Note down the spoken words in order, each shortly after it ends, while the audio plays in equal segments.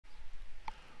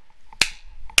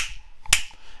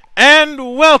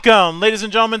And welcome, ladies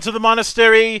and gentlemen, to the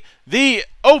monastery, the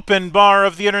open bar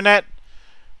of the internet,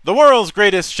 the world's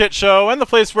greatest shit show, and the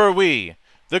place where we,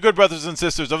 the good brothers and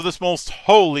sisters of this most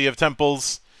holy of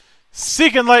temples,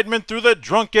 seek enlightenment through the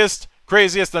drunkest,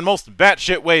 craziest, and most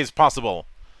batshit ways possible.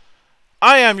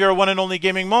 I am your one and only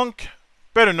gaming monk,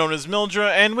 better known as Mildra,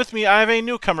 and with me I have a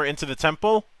newcomer into the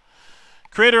temple,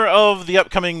 creator of the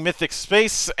upcoming Mythic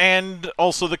space, and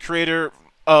also the creator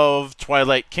of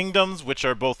Twilight Kingdoms, which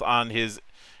are both on his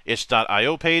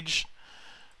itch.io page,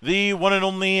 the one and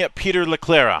only Peter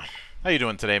LaCara. How you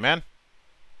doing today, man?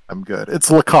 I'm good.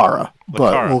 It's LaCara,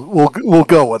 but we'll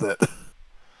go with it.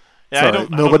 Yeah,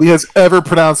 nobody has ever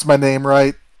pronounced my name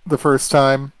right the first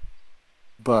time,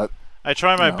 but I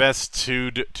try my best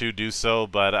to do so,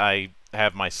 but I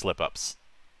have my slip-ups.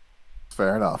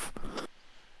 Fair enough.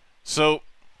 So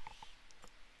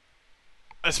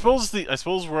I suppose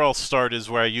where I'll start is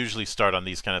where I usually start on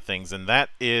these kind of things, and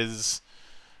that is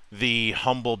the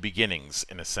humble beginnings,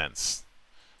 in a sense.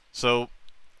 So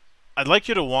I'd like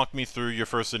you to walk me through your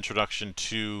first introduction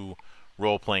to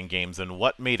role-playing games and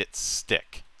what made it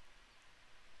stick.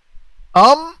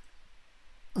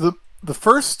 The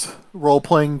first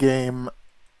role-playing game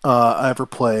I ever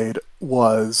played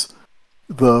was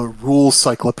the Rules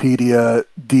Cyclopedia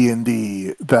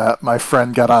D&D that my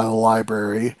friend got out of the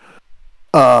library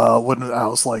when I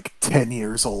was like 10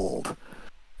 years old.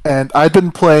 And I'd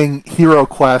been playing Hero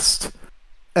Quest,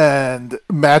 and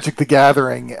Magic the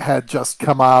Gathering had just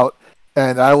come out,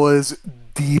 and I was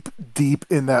deep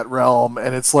in that realm,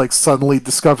 and it's like suddenly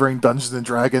discovering Dungeons and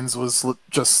Dragons was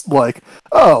just like,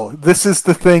 oh, this is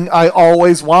the thing I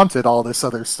always wanted all this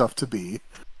other stuff to be.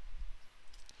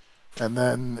 And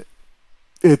then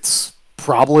it's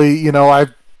probably,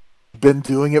 I've been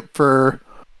doing it for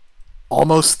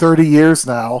almost 30 years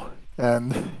now,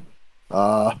 and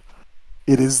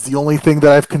it is the only thing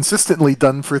that I've consistently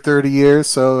done for 30 years,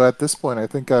 so at this point I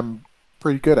think I'm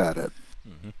pretty good at it.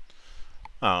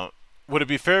 Mm-hmm. Would it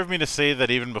be fair of me to say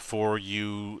that even before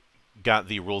you got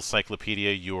the Rules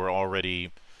Cyclopedia, you were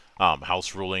already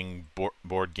house ruling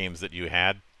board games that you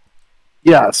had?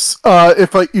 Yes.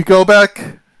 If you go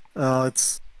back,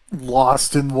 it's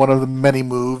lost in one of the many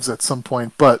moves at some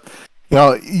point, but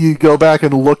you go back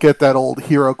and look at that old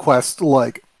Hero Quest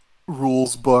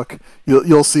rules book,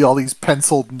 you'll see all these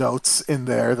penciled notes in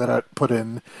there that I put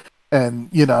in. And,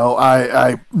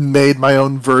 I made my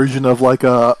own version of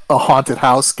a haunted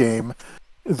house game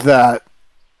that,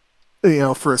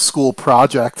 for a school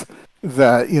project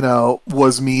that,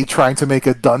 was me trying to make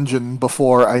a dungeon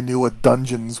before I knew what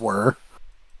dungeons were.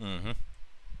 Mm-hmm.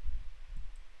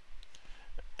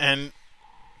 And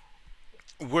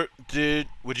would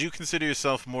you consider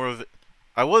yourself more of...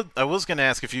 I was going to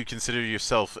ask if you consider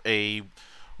yourself a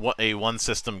one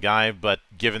system guy, but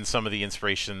given some of the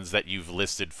inspirations that you've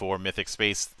listed for Mythic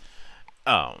Space,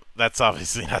 that's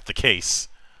obviously not the case.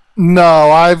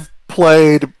 No, I've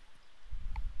played,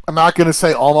 I'm not going to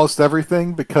say almost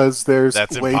everything because there's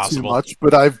way too much,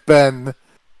 but I've been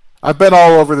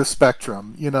all over the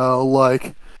spectrum.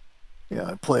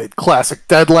 I played classic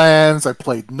Deadlands, I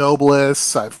played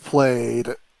Nobliss, I've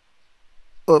played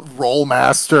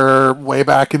RandomTalkingBush way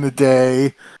back in the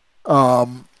day.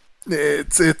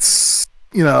 It's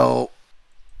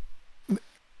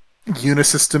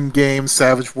Unisystem games,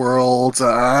 Savage Worlds.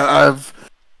 I've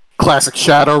classic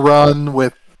Shadowrun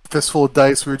with Fistful of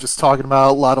Dice we were just talking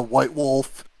about. A lot of White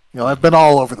Wolf. I've been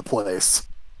all over the place.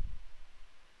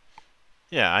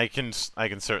 Yeah, I can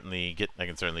certainly get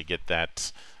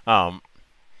that. I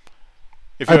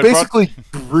basically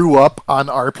grew up on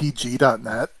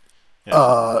RPG.net.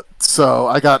 Yeah. So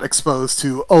I got exposed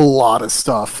to a lot of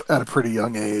stuff at a pretty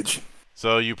young age.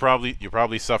 So you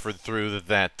probably suffered through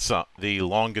the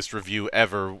longest review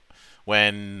ever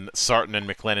when Sarton and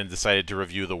McLennan decided to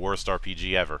review the worst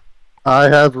RPG ever. I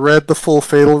have read the full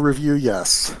Fatal review,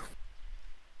 yes.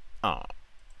 Oh.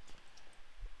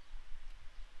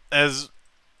 And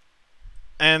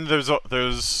there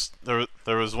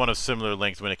was one of similar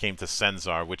length when it came to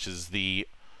Censar, which is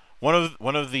one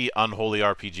of the unholy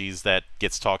RPGs that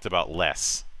gets talked about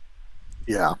less.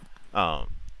 Yeah.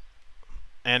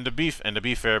 And to be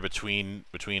fair, between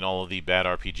all of the bad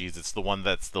RPGs, it's the one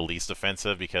that's the least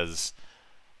offensive because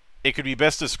it could be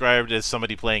best described as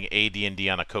somebody playing AD&D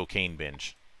on a cocaine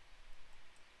binge.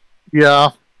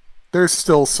 Yeah, there's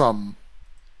still some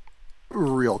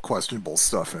real questionable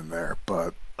stuff in there,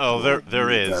 but there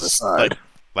is.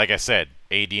 Like I said,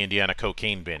 AD&D on a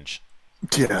cocaine binge.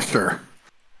 Yeah, sure.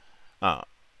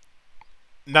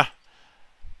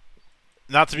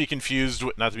 not to be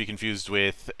confused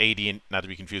with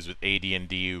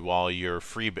AD&D while you're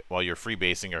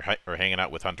freebasing or hanging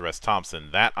out with Hunter S. Thompson.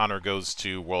 That honor goes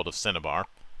to World of Cinnabar.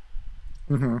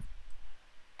 Mm-hmm.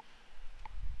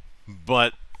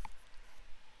 But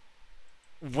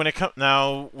when it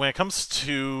comes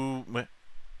to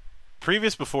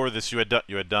previous before this, you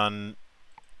had done,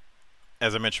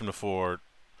 as I mentioned before,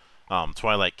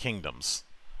 Twilight Kingdoms.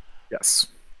 Yes.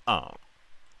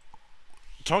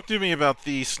 Talk to me about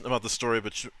the story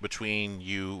between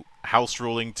you house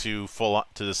ruling to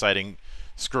deciding,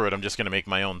 screw it, I'm just going to make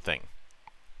my own thing.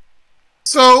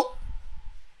 So,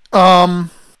 I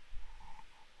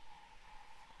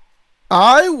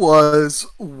was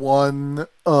one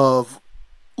of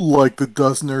like the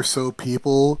dozen or so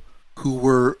people who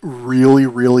were really,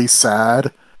 really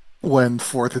sad when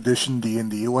 4th edition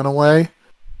D&D went away.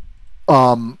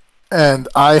 And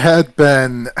I had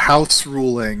been house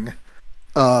ruling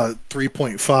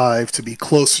 3.5 to be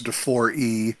closer to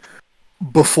 4E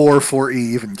before 4E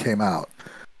even came out.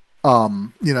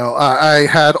 I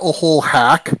had a whole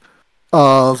hack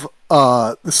of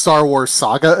the Star Wars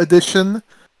Saga edition,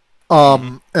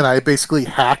 and I basically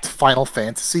hacked Final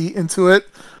Fantasy into it,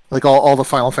 like all the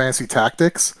Final Fantasy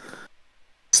Tactics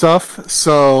stuff.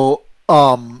 So,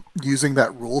 using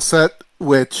that rule set,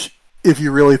 which, if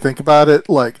you really think about it,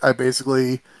 like, I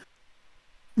basically,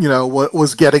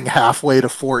 was getting halfway to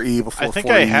 4E before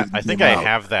 4E I think I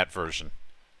have that version.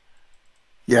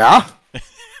 Yeah?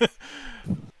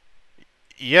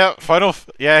 Yeah,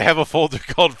 I have a folder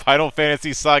called Final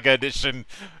Fantasy Saga Edition,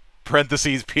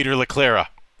 parentheses, Peter LaClara.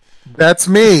 That's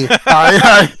me.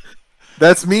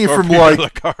 That's me from Peter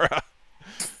like LaCara.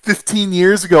 15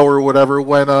 years ago or whatever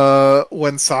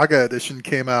when Saga Edition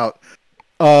came out.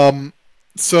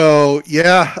 So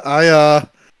yeah, I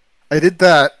did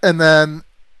that, and then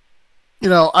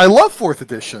I love 4th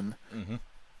edition,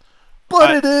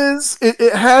 but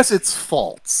it has its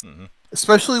faults,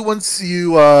 especially once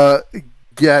you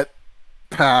get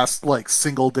past like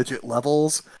single-digit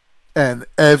levels, and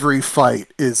every fight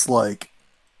is like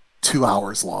 2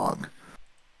 hours long.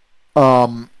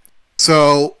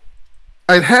 So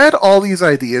I'd had all these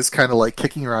ideas kind of like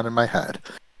kicking around in my head,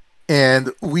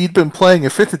 and we'd been playing a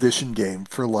 5th edition game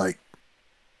for like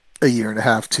a year and a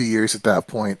half, 2 years at that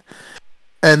point.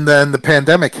 And then the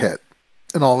pandemic hit,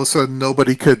 and all of a sudden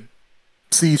nobody could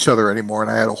see each other anymore,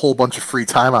 and I had a whole bunch of free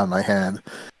time on my hand.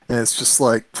 And it's just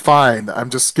like, fine, I'm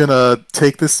just gonna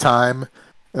take this time,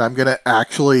 and I'm gonna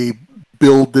actually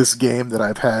build this game that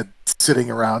I've had sitting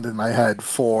around in my head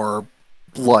for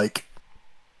like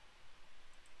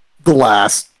the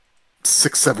last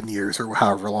 6-7 years or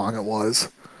however long it was.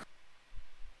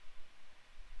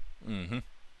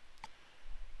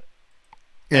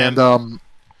 And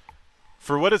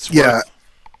for what it's worth,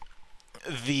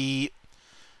 the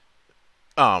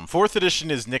 4th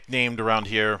edition is nicknamed around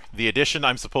here the edition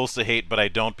I'm supposed to hate, but I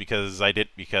don't because they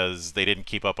didn't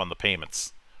keep up on the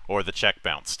payments or the check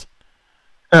bounced.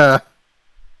 But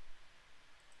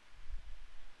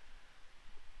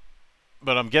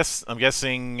I'm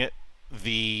guessing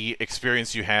the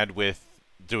experience you had with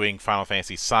doing Final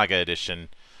Fantasy Saga Edition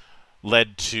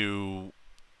eventually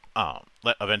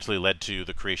led to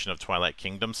the creation of Twilight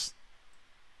Kingdoms.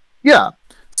 Yeah.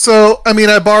 So, I mean,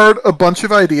 I borrowed a bunch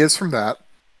of ideas from that.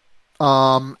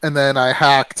 And then I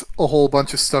hacked a whole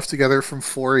bunch of stuff together from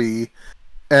 4E.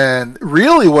 And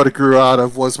really what it grew out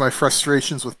of was my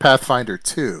frustrations with Pathfinder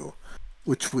 2,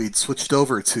 which we'd switched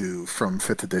over to from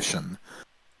 5th edition.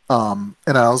 And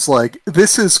I was like,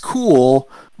 this is cool,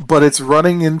 but it's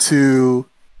running into...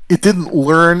 It didn't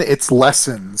learn its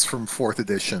lessons from 4th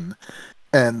edition.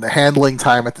 And the handling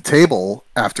time at the table,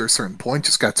 after a certain point,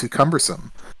 just got too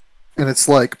cumbersome. And it's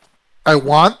like, I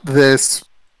want this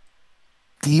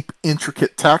deep,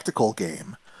 intricate tactical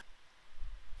game,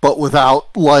 but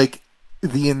without, like,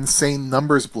 the insane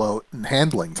numbers bloat and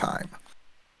handling time.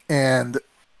 And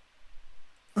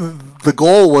the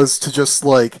goal was to just,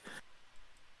 like,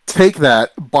 take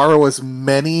that, borrow as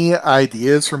many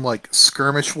ideas from, like,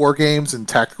 skirmish war games and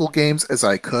tactical games as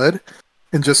I could,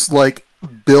 and just, like,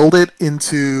 build it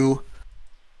into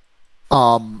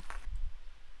an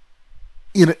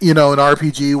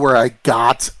RPG where I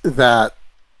got that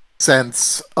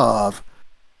sense of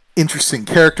interesting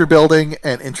character building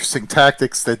and interesting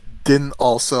tactics that didn't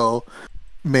also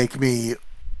make me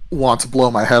want to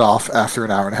blow my head off after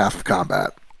an hour and a half of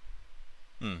combat.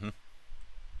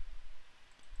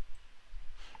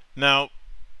 Now,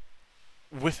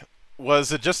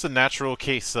 was it just a natural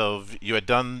case of you had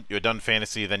done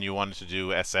fantasy, then you wanted to do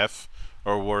SF,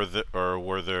 or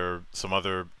were there some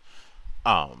other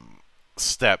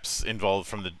steps involved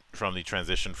from the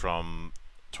transition from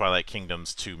Twilight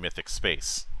Kingdoms to Mythic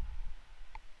space?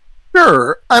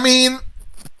 Sure. I mean,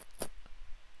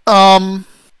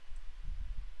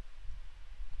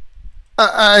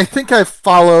 I think I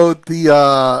followed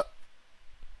the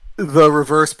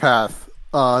reverse path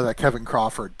that Kevin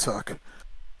Crawford took,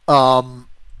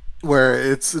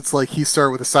 where it's like he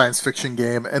started with a science fiction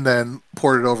game and then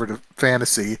ported it over to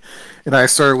fantasy, and I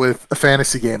started with a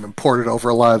fantasy game and ported over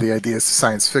a lot of the ideas to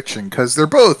science fiction because they're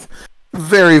both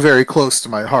very, very close to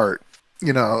my heart.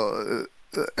 You know,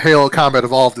 Halo Combat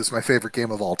Evolved is my favorite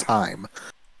game of all time.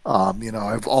 You know,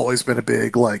 I've always been a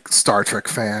big like Star Trek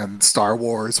fan. Star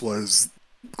Wars was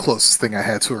the closest thing I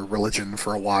had to a religion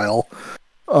for a while.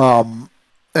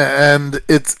 And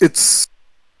it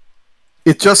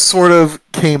just sort of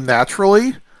came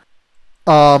naturally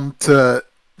to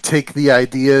take the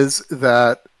ideas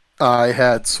that I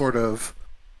had sort of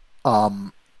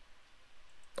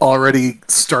already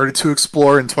started to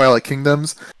explore in Twilight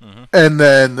Kingdoms, and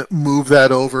then move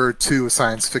that over to a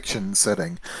science fiction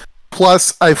setting.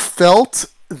 Plus, I felt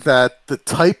that the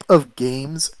type of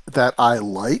games that I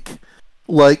like,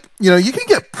 you know, you can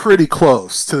get pretty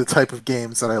close to the type of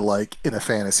games that I like in a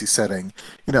fantasy setting.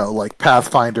 You know, like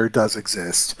Pathfinder does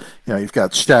exist. You know, you've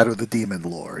got Shadow the Demon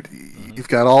Lord. You've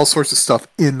got all sorts of stuff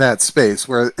in that space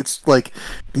where it's like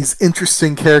these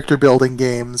interesting character building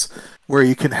games where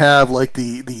you can have like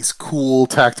these cool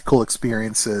tactical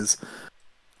experiences.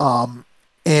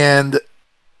 And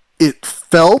it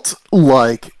felt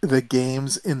like the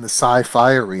games in the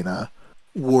sci-fi arena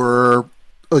were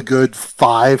a good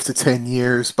 5 to 10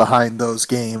 years behind those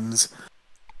games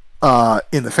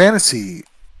in the fantasy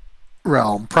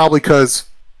realm. Probably because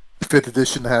 5th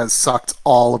edition has sucked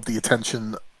all of the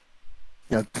attention,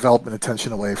 you know, development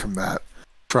attention away from that,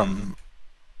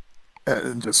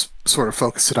 and just sort of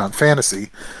focused it on fantasy.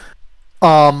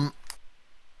 And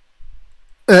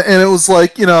it was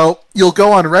like, you know, you'll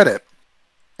go on Reddit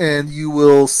and you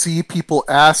will see people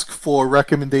ask for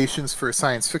recommendations for a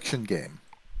science fiction game.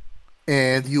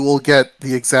 And you will get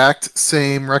the exact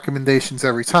same recommendations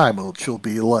every time, which will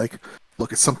be like,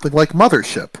 look at something like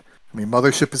Mothership. I mean,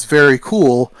 Mothership is very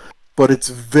cool, but it's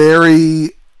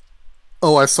very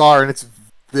OSR and it's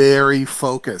very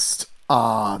focused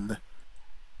on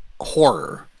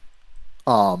horror.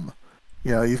 You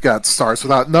know, you've got Stars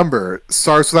Without Number.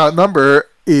 Stars Without Number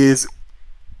is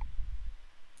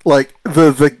like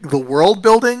the world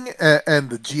building and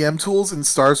the GM tools in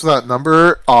Stars Without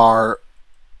Number are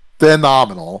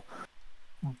phenomenal,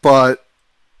 but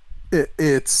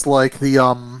it's like the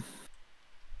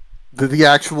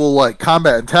actual like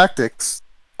combat and tactics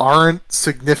aren't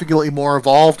significantly more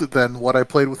evolved than what I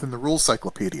played with in the Rules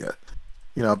Cyclopedia,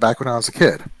 you know, back when I was a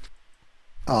kid.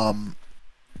 And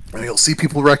you'll see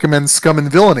people recommend Scum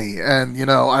and Villainy, and you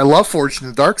know, I love Forged in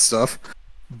the Dark stuff,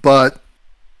 but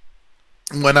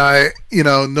when you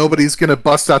know, nobody's gonna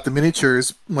bust out the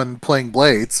miniatures when playing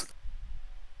Blades.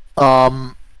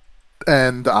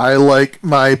 And I like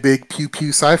my big pew pew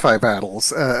sci-fi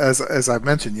battles, as I've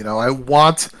mentioned. You know, I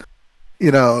want,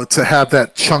 you know, to have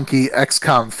that chunky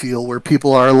XCOM feel where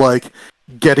people are like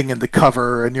getting into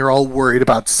cover and you're all worried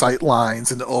about sight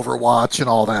lines and Overwatch and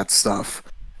all that stuff,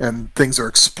 and things are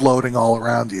exploding all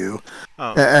around you.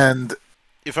 And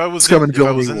if I was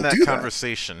in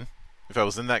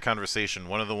that conversation,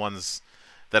 one of the ones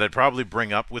that I'd probably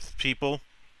bring up with people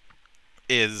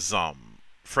is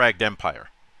Fragged Empire.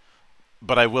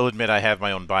 But I will admit I have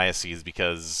my own biases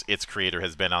because its creator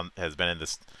has been in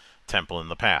this temple in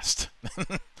the past.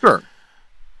 Sure.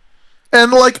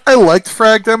 And like, I liked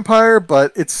Fragged Empire,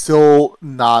 but it's still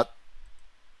not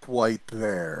quite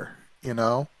there, you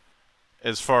know?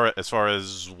 As far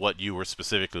as what you were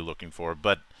specifically looking for,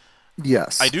 but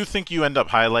yes, I do think you end up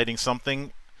highlighting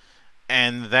something,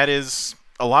 and that is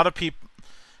a lot of people,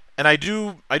 and I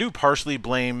do partially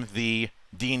blame the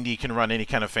D&D can run any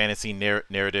kind of fantasy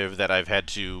narrative that I've had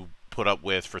to put up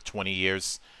with for 20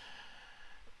 years.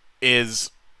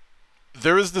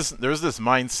 There is this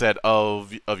mindset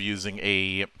of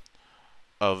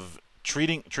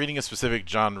treating a specific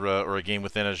genre or a game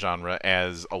within a genre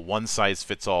as a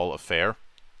one-size-fits-all affair.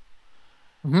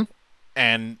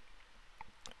 And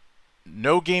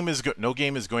no game is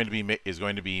going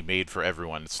to be made for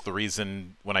everyone. It's the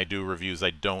reason when I do reviews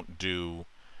I don't do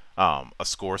a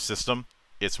score system.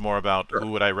 It's more about who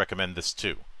would I recommend this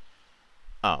to.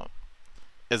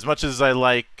 As much as I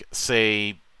like,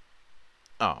 say,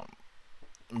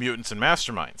 Mutants and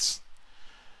Masterminds,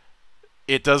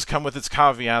 it does come with its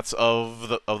caveats of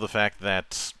the fact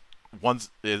that when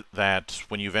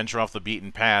you venture off the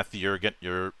beaten path,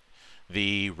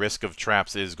 the risk of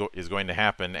traps is going to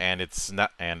happen, and it's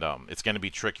going to be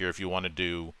trickier if you want to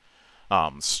do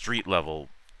street level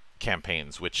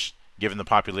campaigns, which, given the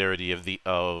popularity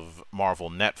of Marvel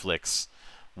Netflix,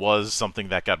 was something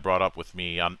that got brought up with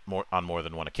me on more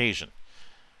than one occasion.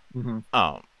 Mm-hmm.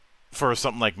 For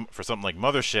something like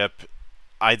Mothership,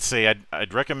 I'd say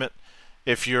I'd recommend,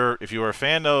 if you're a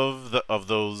fan of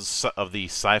the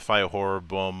sci-fi horror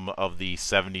boom of the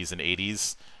 70s and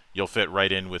 80s, you'll fit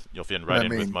right in with with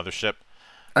Mothership.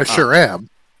 I sure am,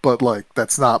 but like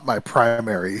that's not my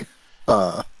primary.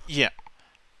 Yeah,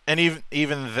 and even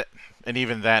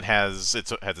that has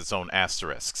its own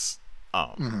asterisks.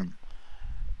 Mm-hmm.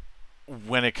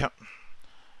 When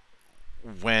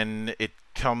it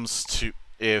comes to,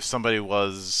 if somebody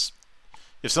was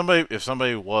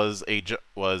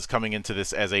coming into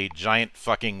this as a giant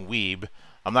fucking weeb,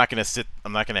 I'm not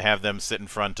gonna have them sit in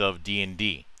front of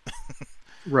D&D.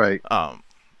 Right.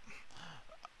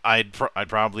 I'd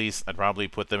probably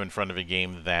put them in front of a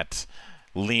game that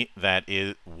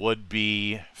would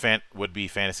be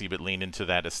fantasy but lean into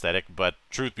that aesthetic. But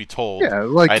truth be told, yeah,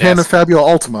 like Fabula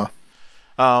Ultima.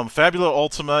 Fabula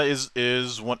Ultima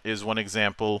is one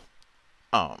example.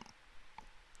 But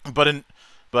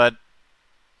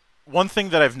one thing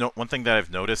that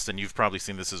I've noticed, and you've probably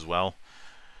seen this as well,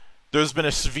 there's been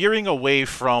a veering away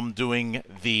from doing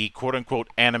the quote-unquote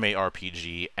anime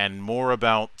RPG and more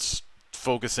about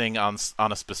focusing on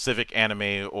a specific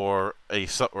anime or a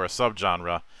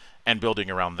subgenre and building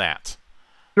around that.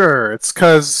 Sure, it's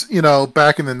because,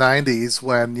 back in the 90s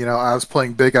when, I was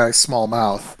playing Big Eye Small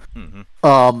Mouth,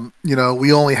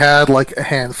 we only had like a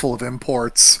handful of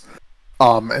imports,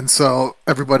 and so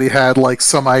everybody had like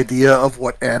some idea of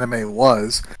what anime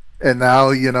was, and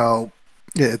now,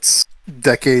 it's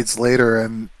decades later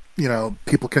and,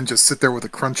 people can just sit there with a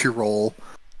Crunchyroll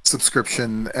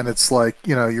subscription and it's like,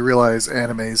 you realize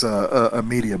anime's a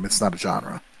medium, it's not a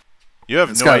genre. You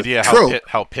have no idea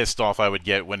how pissed off I would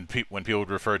get when people would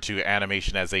refer to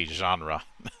animation as a genre.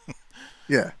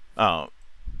 Yeah.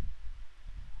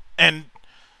 And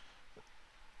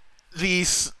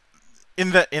these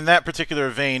in that particular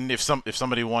vein, if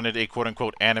somebody wanted a quote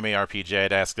unquote anime RPG,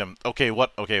 I'd ask them,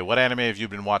 what anime have you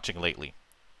been watching lately?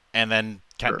 And then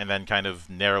kind of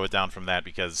narrow it down from that,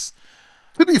 because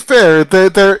to be fair,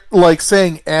 they're like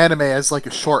saying anime as like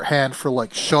a shorthand for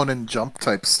like Shonen Jump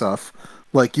type stuff.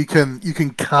 Like you can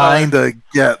kind of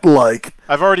get like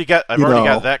I've already got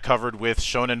that covered with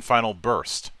Shonen Final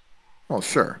Burst. Well,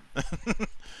 sure.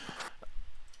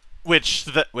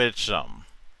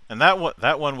 And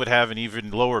that one would have an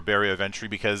even lower barrier of entry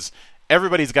because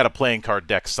everybody's got a playing card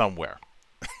deck somewhere.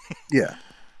 Yeah.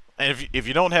 And if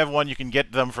you don't have one, you can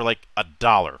get them for like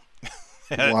 $1.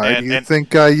 Why do you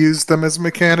think I used them as a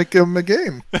mechanic in the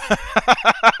game?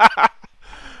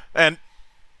 And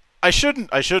I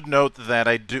should note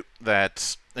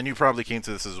that and you probably came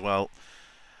to this as well.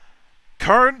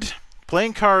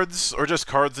 Playing cards, or just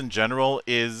cards in general,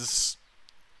 is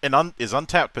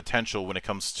untapped potential when it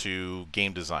comes to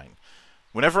game design.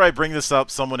 Whenever I bring this up,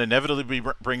 someone inevitably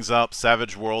brings up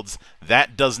Savage Worlds.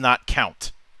 That does not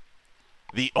count.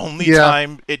 The only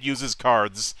time it uses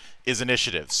cards is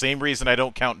initiative. Same reason I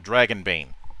don't count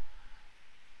Dragonbane.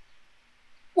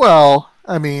 Well,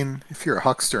 I mean, if you're a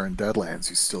huckster in Deadlands,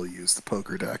 you still use the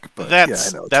poker deck. But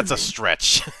that's a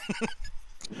stretch.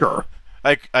 Sure.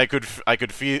 I could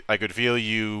feel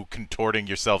you contorting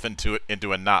yourself into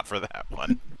a knot for that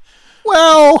one.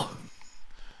 Well,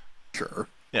 sure.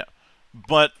 Yeah,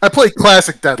 but I played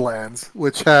Classic Deadlands,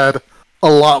 which had a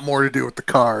lot more to do with the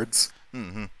cards.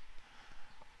 Mm-hmm.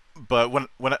 But when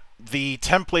the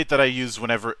template that I use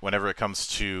whenever it comes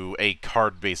to a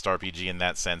card-based RPG in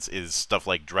that sense is stuff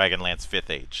like Dragonlance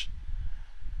 5th Age.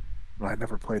 I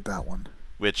never played that one.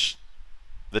 Which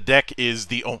the deck is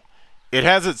it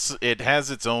has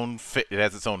its own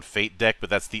fate deck, but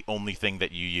that's the only thing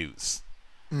that you use.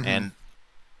 Mm-hmm. And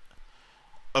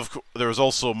there was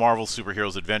also Marvel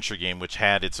Superheroes Adventure Game, which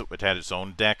had its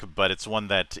own deck, but it's one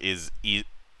that is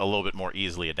a little bit more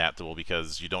easily adaptable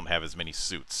because you don't have as many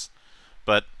suits.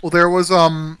 But there was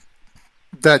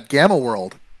that Gamma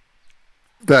World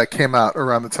that came out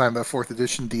around the time that 4th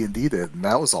edition D&D did, and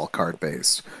that was all card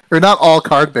based, or not all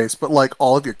card based, but like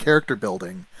all of your character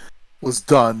building was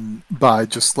done by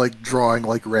just like drawing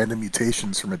like random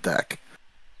mutations from a deck.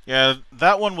 Yeah,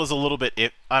 that one was a little bit.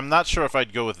 I'm not sure if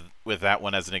I'd go with that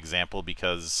one as an example,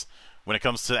 because when it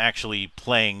comes to actually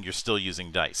playing, you're still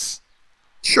using dice.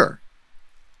 Sure.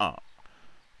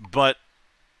 But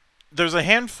there's a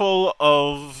handful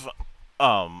of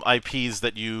IPs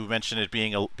that you mentioned it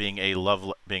being a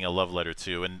love letter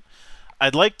to, and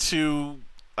I'd like to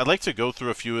go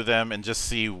through a few of them and just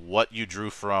see what you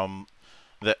drew from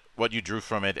it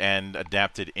and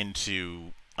adapted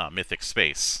into Mythic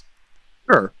space.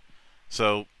 Sure.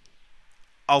 So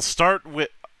I'll start with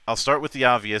the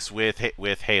obvious with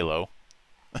Halo.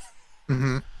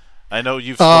 Mm-hmm. I know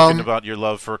you've spoken about your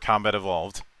love for Combat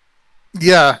Evolved.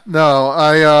 Yeah, no,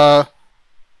 I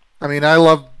mean, I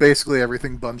love basically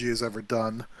everything Bungie has ever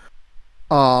done.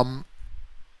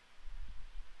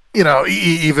 You know,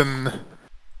 even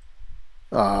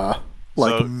like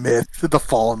So Myth, the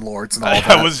Fallen Lords, and all that.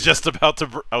 I was just about to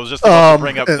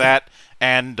bring up that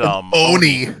and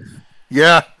Oni.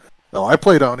 Yeah, no, I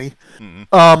played Oni.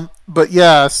 Mm-hmm. But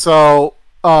yeah, so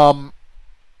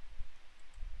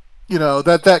you know,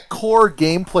 that core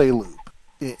gameplay loop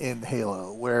in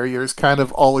Halo, where you're just kind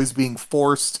of always being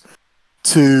forced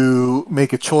to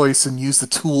make a choice and use the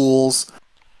tools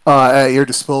at your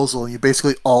disposal. You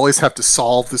basically always have to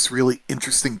solve this really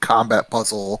interesting combat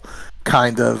puzzle,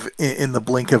 kind of in the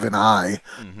blink of an eye.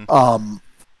 Mm-hmm.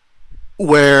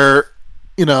 Where,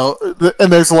 you know,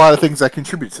 and there's a lot of things that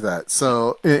contribute to that.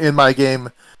 So in my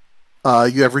game,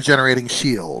 you have regenerating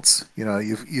shields. You know,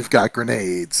 you've got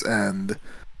grenades, and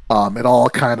it all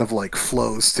kind of like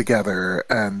flows together.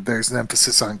 And there's an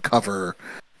emphasis on cover,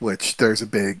 which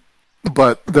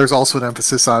but there's also an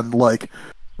emphasis on like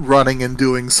running and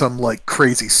doing some like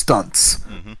crazy stunts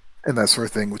Mm-hmm. and that sort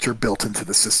of thing, which are built into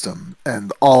the system.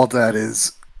 And all of that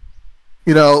is,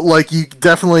 you know, like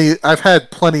I've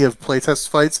had plenty of playtest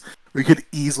fights where you could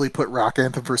easily put Rock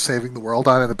Anthem for Saving the World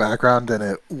on in the background and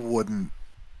it wouldn't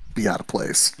be out of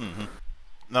place. Mm-hmm.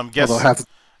 Now, I'm guessing. Although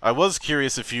I was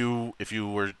curious if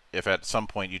at some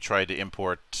point you tried to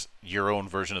import your own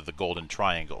version of the Golden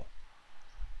Triangle.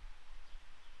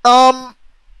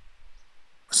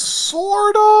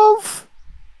 Sort of.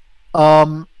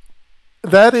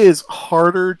 That is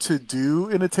harder to do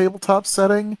in a tabletop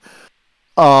setting.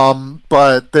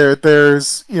 But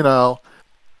there's, you know,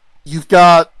 you've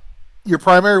got your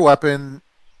primary weapon,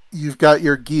 you've got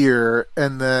your gear,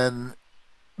 and then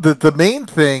the main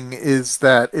thing is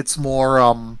that it's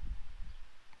more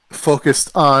focused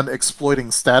on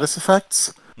exploiting status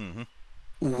effects, Mm-hmm.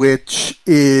 which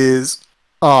is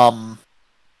I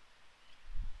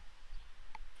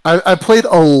played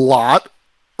a lot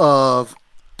of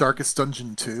Darkest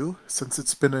Dungeon 2 since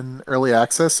it's been in early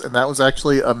access, and that was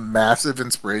actually a massive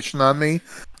inspiration on me,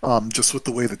 just with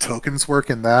the way the tokens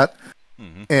work in that.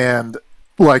 Mm-hmm. And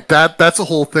like that's a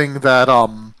whole thing that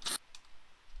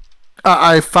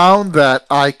I found that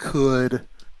I could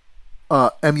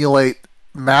emulate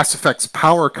Mass Effect's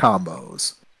power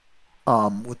combos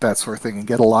with that sort of thing and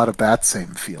get a lot of that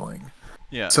same feeling.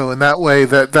 Yeah. So in that way,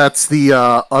 that's the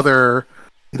other,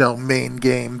 you know, main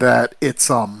game that it's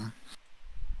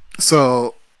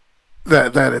so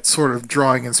that it's sort of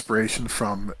drawing inspiration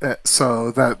from.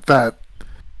 So that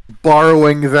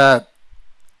borrowing that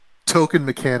token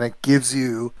mechanic gives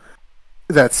you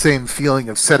that same feeling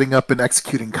of setting up and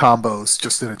executing combos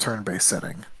just in a turn-based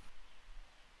setting.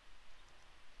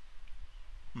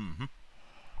 Mm-hmm.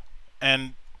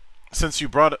 And since you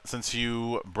brought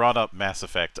up Mass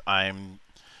Effect, I'm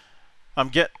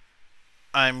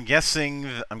guessing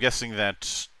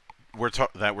that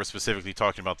we're specifically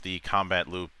talking about the combat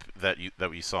loop that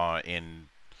we saw in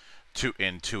 2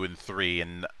 and 3,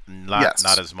 and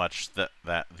not as much the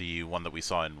one that we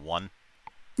saw in 1.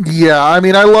 Yeah, I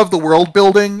mean, I love the world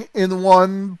building in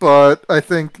 1, but I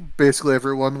think basically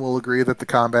everyone will agree that the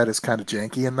combat is kind of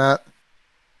janky in that.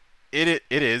 It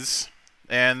is,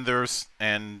 and there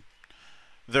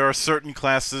are certain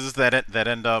classes that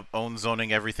end up own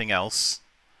zoning everything else.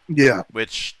 Yeah,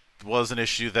 which was an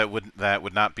issue that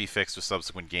would not be fixed with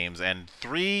subsequent games. And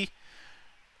 3,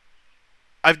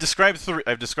 I've described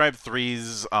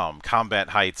 3's combat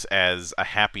heights as a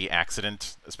happy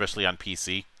accident, especially on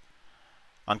PC.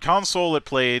 On console, it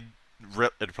played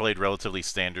relatively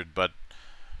standard, but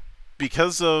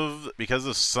because of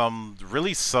some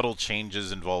really subtle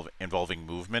changes involving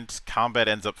movement, combat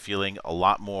ends up feeling a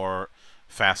lot more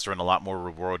faster and a lot more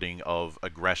rewarding of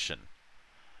aggression.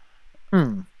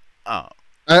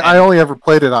 I only ever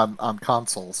played it on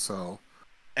console, so.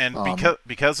 And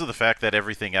because of the fact that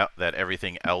everything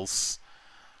else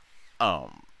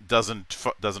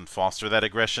doesn't foster that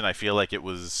aggression, I feel like it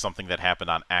was something that happened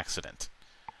on accident.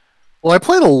 Well, I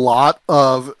played a lot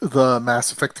of the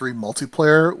Mass Effect 3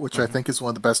 multiplayer, which I think is one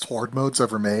of the best horde modes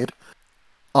ever made.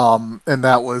 And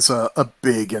that was a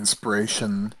big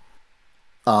inspiration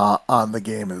on the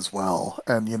game as well.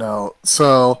 And, you know,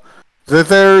 so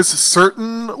there's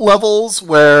certain levels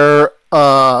where,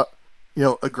 you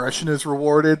know, aggression is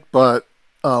rewarded, but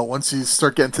once you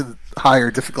start getting to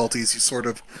higher difficulties, you sort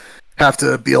of have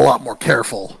to be a lot more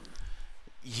careful.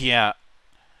 Yeah.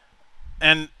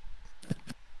 And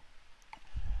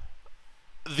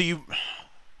the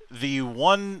the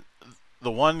one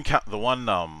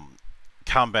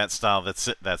combat style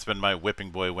that's been my whipping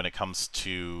boy when it comes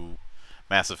to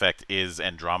Mass Effect is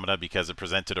Andromeda, because it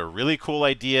presented a really cool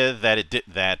idea that it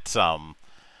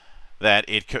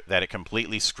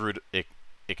completely screwed it.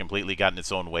 It completely got in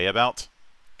its own way about.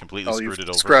 Completely screwed it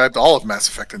over. Described all of Mass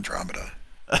Effect Andromeda.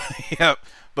 Yeah,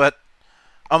 but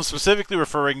I'm specifically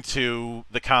referring to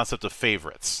the concept of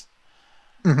favorites.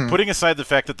 Mm-hmm. Putting aside the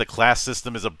fact that the class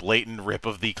system is a blatant rip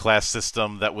of the class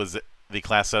system that was the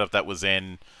class setup that was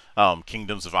in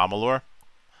Kingdoms of Amalur.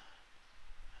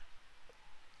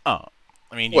 I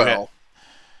mean, you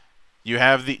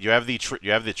have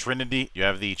the Trinity,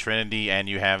 and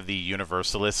you have the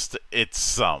Universalist.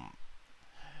 It's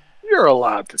You're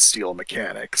allowed to steal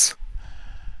mechanics.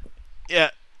 Yeah,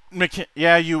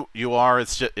 you are.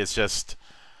 It's just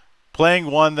playing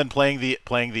one, then playing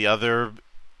the other.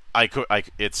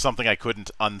 It's something I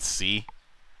couldn't unsee.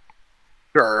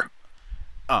 Sure.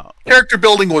 Character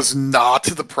building was not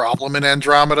the problem in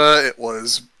Andromeda. It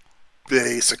was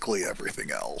basically everything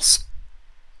else.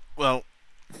 Well,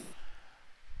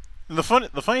 the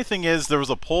funny thing is, there was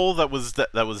a poll that was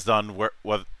done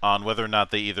on whether or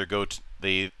not they either go to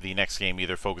the next game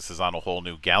either focuses on a whole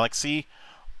new galaxy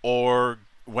or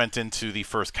went into the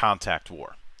First Contact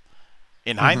War.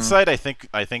 In hindsight, I think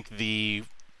a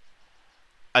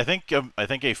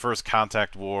First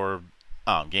Contact War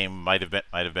game might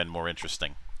have been more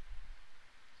interesting.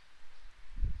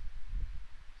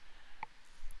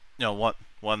 You know,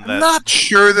 one that... I'm not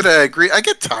sure that I agree. I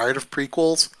get tired of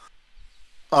prequels.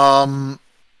 You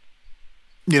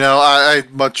know,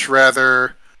 I'd much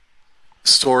rather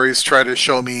stories try to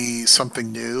show me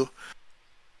something new.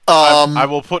 I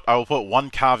will put one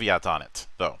caveat on it,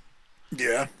 though.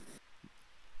 Yeah.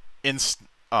 Instead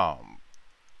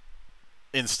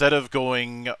of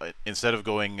going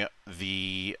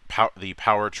the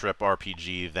power trip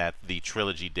RPG that the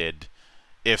trilogy did,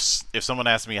 if someone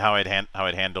asked me how I'd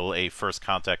handle a First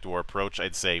Contact War approach,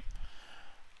 I'd say,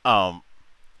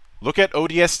 look at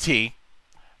ODST,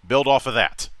 build off of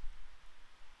that.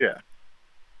 Yeah.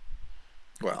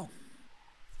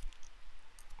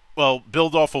 Well,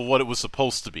 build off of what it was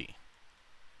supposed to be.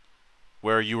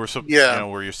 Where you were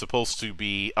where you're supposed to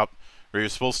be up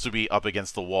against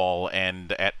the wall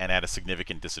and at a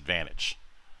significant disadvantage.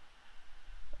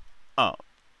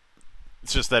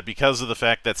 It's just that because of the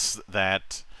fact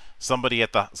that somebody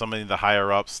in the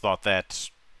higher ups thought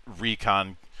that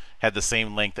Recon had the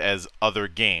same length as other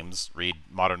games, read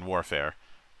Modern Warfare,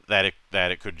 that it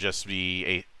could just be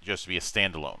a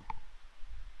standalone.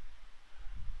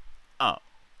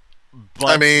 But,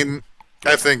 I mean,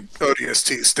 I think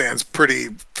ODST stands pretty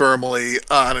firmly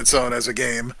on its own as a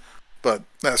game, but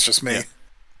that's just me. Yeah.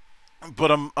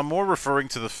 But I'm more referring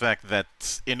to the fact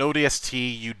that in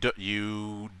ODST you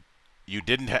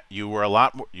were a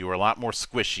lot more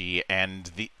squishy,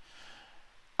 and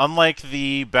unlike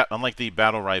the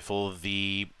battle rifle,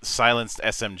 the silenced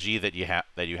SMG that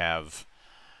you have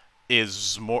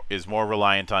is more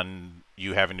reliant on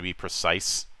you having to be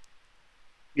precise.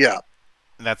 Yeah.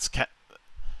 And that's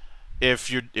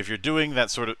if you're doing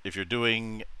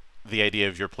the idea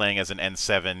of you're playing as an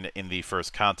N7 in the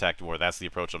First Contact War, that's the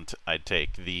approach I'd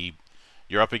take.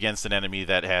 You're up against an enemy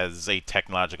that has a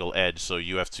technological edge, so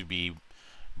you have to be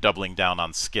doubling down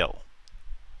on skill.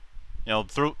 You know,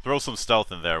 throw some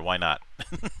stealth in there. Why not?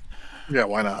 Yeah,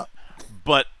 why not?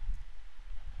 But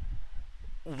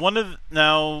one of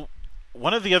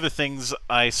the other things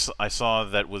I saw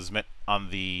that was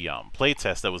on the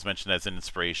playtest that was mentioned as an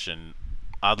inspiration,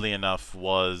 oddly enough,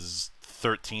 was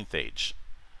 13th Age.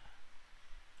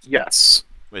 Yes.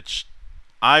 Which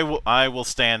I will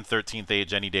stand 13th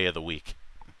Age any day of the week.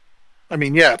 I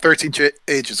mean, yeah, 13th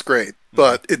Age is great,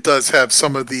 but it does have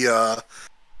some of the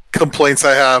complaints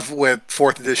I have with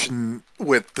 4th edition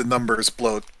with the numbers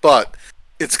bloat, but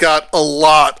it's got a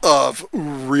lot of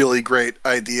really great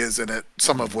ideas in it,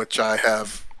 some of which I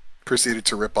have proceeded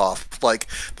to rip off. Like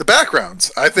the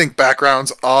backgrounds. I think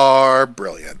backgrounds are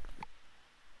brilliant.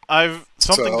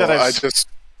 Something that I've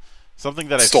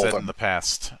said in the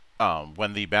past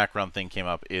when the background thing came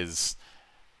up is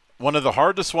one of the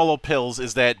hard to swallow pills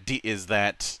is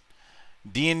that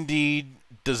D&D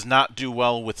does not do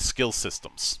well with skill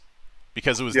systems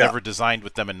because it was never designed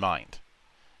with them in mind.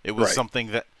 It was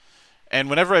something that, and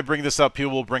whenever I bring this up,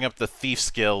 people will bring up the thief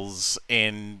skills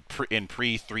in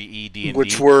pre-3E D&D,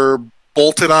 which were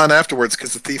bolted on afterwards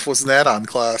because the thief was an add-on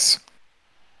class.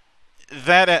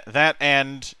 That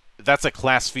and that's a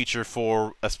class feature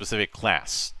for a specific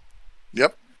class.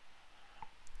 Yep.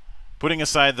 Putting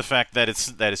aside the fact that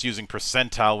it's using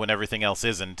percentile when everything else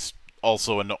isn't,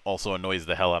 also annoys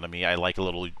the hell out of me. I like a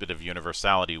little bit of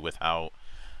universality with how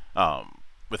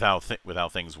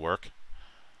things work.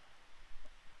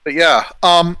 But yeah,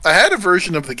 I had a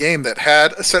version of the game that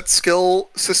had a set skill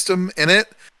system in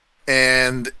it,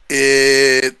 and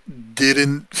it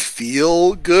didn't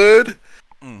feel good.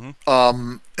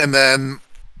 Mm-hmm. And then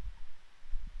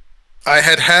I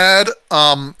had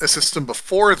a system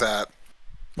before that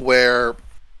where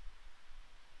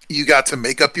you got to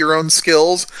make up your own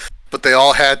skills, but they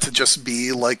all had to just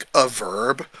be like a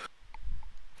verb.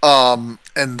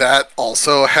 And that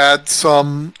also had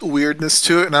some weirdness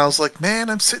to it, and I was like, man,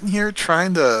 I'm sitting here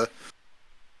trying to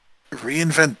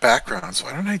reinvent backgrounds.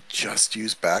 Why don't I just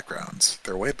use backgrounds?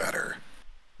 They're way better.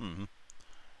 Mm-hmm.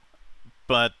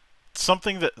 But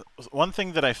one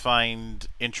thing that I find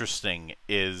interesting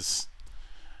is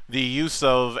the use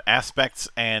of aspects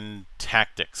and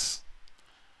tactics.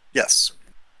 Yes.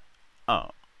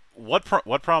 What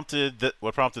prompted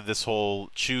this whole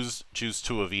choose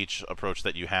two of each approach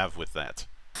that you have with that?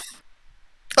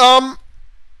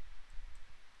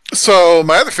 So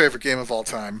my other favorite game of all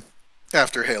time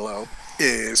after Halo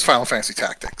is Final Fantasy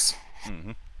Tactics.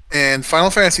 Mm-hmm. And Final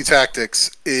Fantasy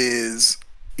Tactics is,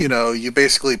 you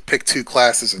basically pick two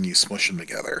classes and you smush them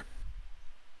together.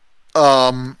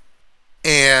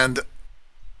 And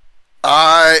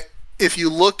if you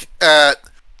look at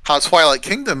how Twilight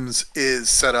Kingdoms is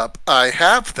set up, I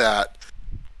have that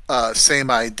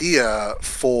same idea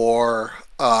for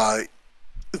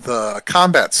the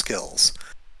combat skills,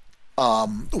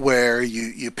 where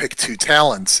you pick two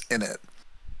talents in it.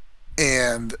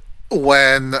 And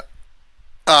when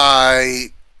I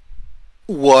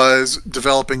was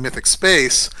developing Mythic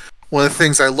Space, one of the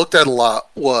things I looked at a lot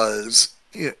was,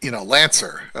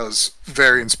 Lancer. I was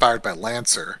very inspired by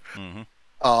Lancer.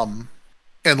 Mm-hmm.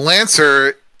 And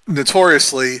Lancer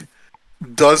notoriously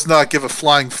does not give a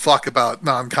flying fuck about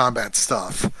non-combat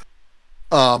stuff.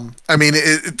 I mean,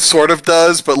 it sort of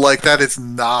does, but like that is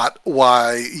not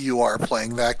why you are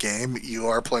playing that game. You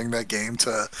are playing that game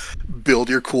to build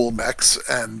your cool mechs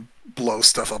and blow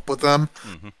stuff up with them.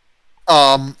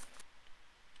 Mm-hmm.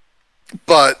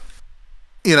 But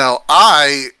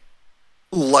I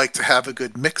like to have a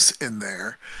good mix in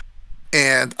there,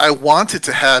 and I wanted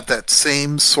to have that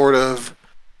same sort of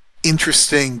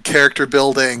interesting character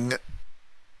building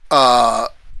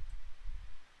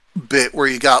bit where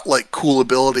you got like cool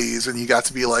abilities and you got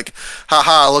to be like,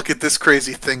 haha, look at this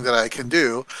crazy thing that I can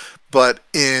do, but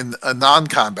in a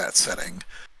non-combat setting.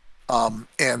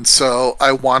 And so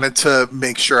I wanted to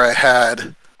make sure I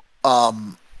had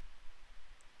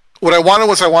what I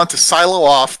wanted to silo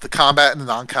off the combat and the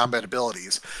non-combat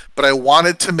abilities, but I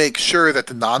wanted to make sure that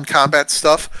the non-combat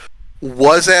stuff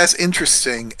was as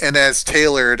interesting and as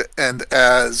tailored and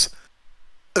as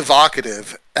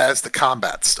evocative as the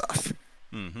combat stuff.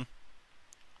 Mm-hmm.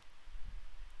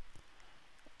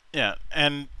 Yeah,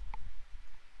 and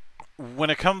when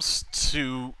it comes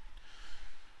to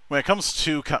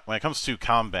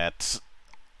combat,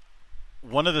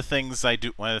 one of the things I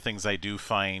do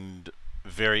find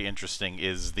very interesting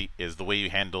is the way you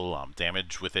handle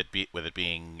damage with it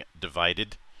being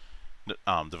divided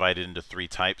into three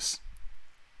types.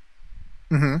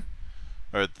 Mm-hmm.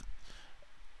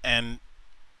 And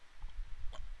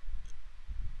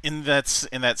in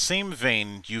that same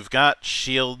vein, you've got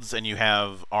shields and you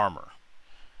have armor.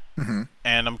 Mm-hmm.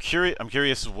 And I'm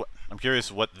curious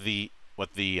what the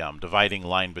dividing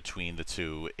line between the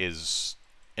two is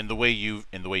in the way you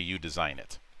design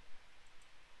it.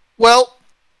 Well,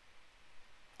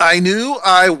 I knew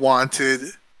I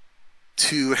wanted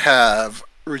to have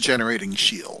regenerating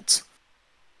shields.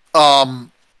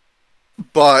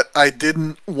 But I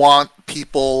didn't want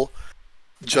people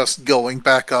just going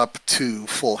back up to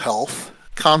full health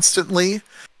constantly.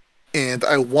 And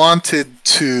I wanted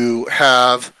to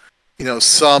have,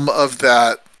 some of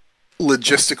that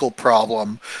logistical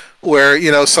problem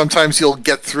where, sometimes you'll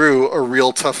get through a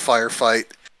real tough firefight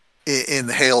in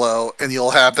Halo and you'll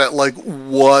have that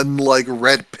one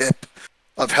red pip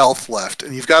of health left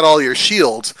and you've got all your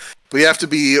shields, but you have to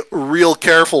be real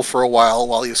careful for a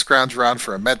while you scrounge around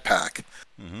for a med pack.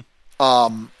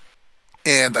 Mm-hmm.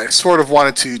 And I sort of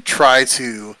wanted to try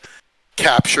to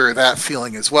capture that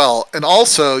feeling as well. And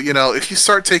also, if you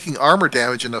start taking armor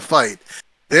damage in a fight,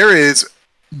 there is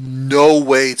no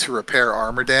way to repair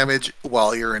armor damage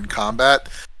while you're in combat.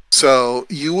 So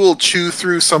you will chew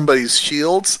through somebody's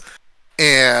shields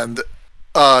and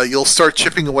you'll start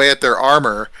chipping away at their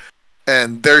armor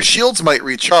and their shields might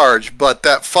recharge, but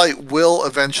that fight will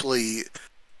eventually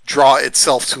draw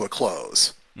itself to a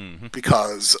close. Mm-hmm.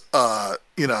 because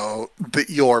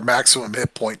your maximum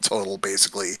hit point total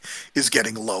basically is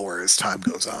getting lower as time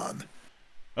goes on.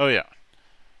 Oh yeah,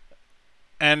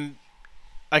 and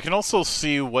I can also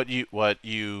see what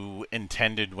you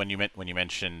intended when you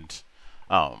mentioned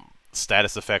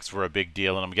status effects were a big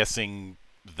deal, and I'm guessing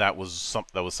that was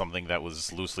something that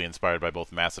was loosely inspired by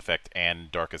both Mass Effect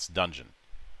and Darkest Dungeon.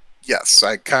 Yes,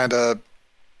 I kind of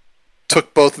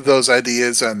took both of those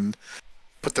ideas and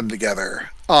put them together.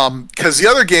 Because the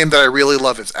other game that I really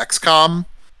love is XCOM,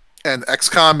 and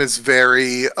XCOM is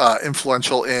very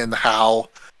influential in how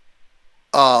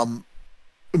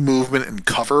movement and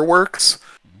cover works.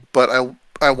 But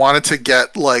I wanted to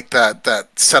get like that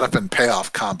setup and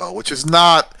payoff combo, which is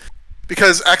not,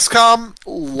 because XCOM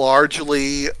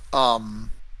largely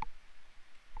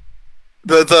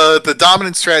the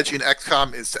dominant strategy in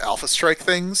XCOM is to alpha strike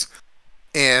things,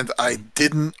 and I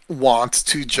didn't want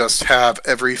to just have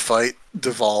every fight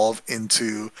devolve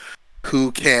into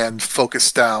who can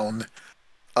focus down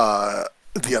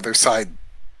the other side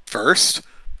first.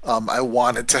 I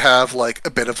wanted to have like a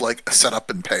bit of like a setup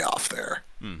and payoff there.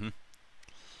 Mm-hmm.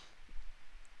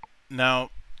 Now,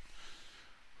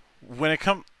 when it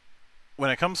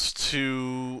comes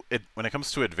to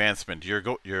advancement,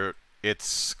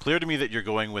 it's clear to me that you're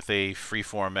going with a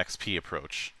freeform XP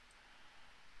approach.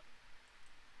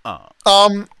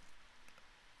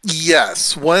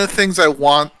 Yes. One of the things I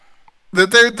want,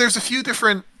 there's a few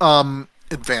different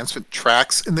advancement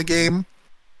tracks in the game.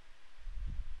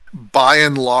 By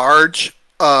and large,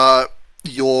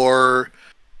 your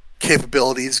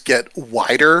capabilities get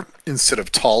wider instead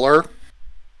of taller.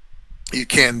 You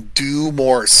can do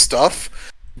more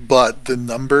stuff, but the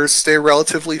numbers stay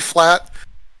relatively flat.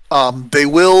 They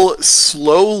will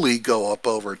slowly go up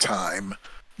over time,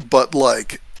 but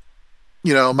like,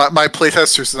 my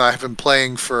playtesters and I have been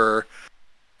playing for,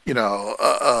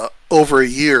 over a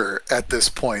year at this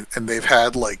point, and they've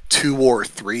had like 2 or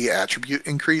 3 attribute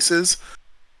increases.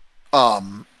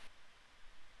 And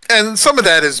some of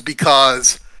that is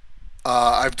because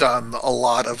I've done a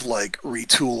lot of like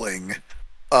retooling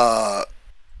of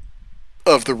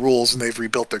the rules, and they've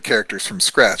rebuilt their characters from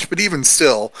scratch. But even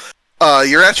still,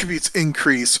 your attributes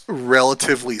increase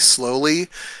relatively slowly,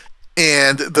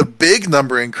 and the big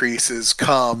number increases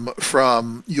come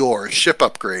from your ship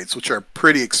upgrades, which are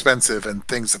pretty expensive and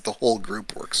things that the whole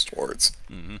group works towards.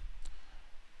 Mm-hmm.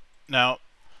 Now,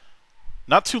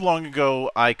 not too long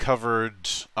ago, I covered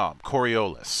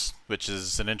Coriolis, which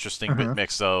is an interesting bit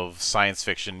mix of science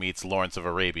fiction meets Lawrence of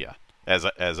Arabia, as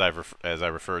I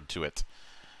referred to it.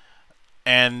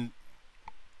 And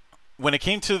when it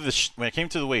came to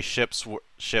the way ships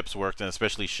worked, and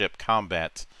especially ship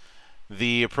combat,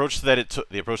 the approach that it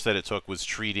took was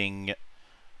treating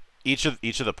each of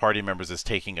the party members as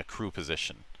taking a crew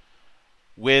position.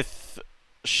 With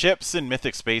ships in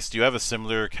Mythic space, do you have a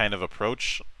similar kind of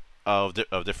approach of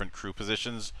different crew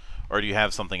positions, or do you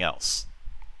have something else?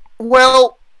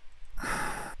 Well,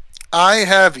 I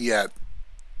have yet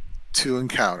to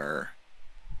encounter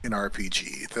an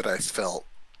RPG that I felt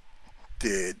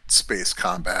did space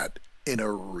combat in a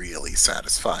really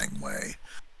satisfying way.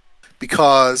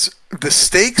 Because the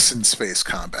stakes in space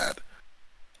combat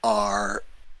are...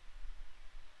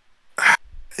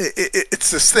 It's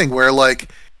this thing where, like,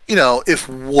 if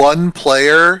one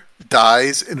player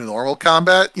dies in a normal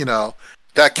combat,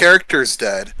 that character's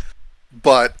dead.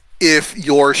 But if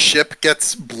your ship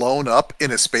gets blown up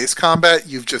in a space combat,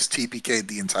 you've just TPK'd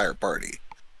the entire party.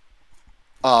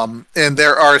 And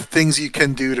there are things you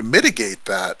can do to mitigate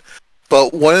that.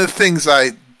 But one of the things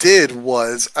I did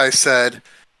was I said,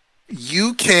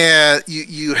 you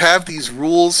have these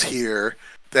rules here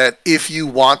that if you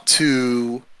want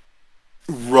to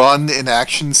run an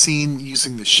action scene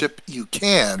using the ship, you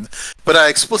can, but I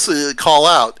explicitly call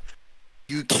out,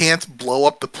 you can't blow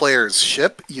up the player's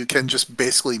ship. You can just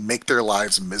basically make their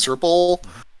lives miserable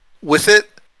with it.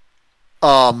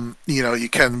 You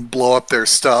can blow up their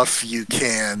stuff, you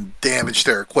can damage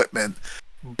their equipment,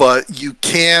 but you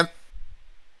can't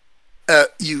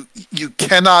you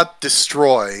cannot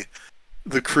destroy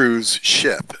the crew's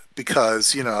ship,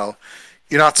 because you're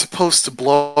not supposed to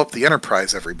blow up the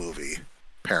Enterprise every movie,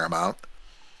 Paramount.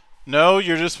 No,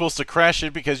 you're just supposed to crash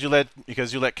it because you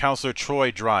let Counselor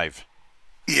Troy drive.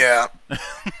 Yeah.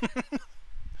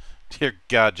 Dear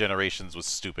God, Generations was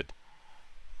stupid.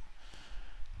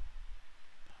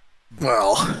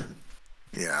 Well,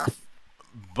 yeah.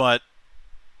 But,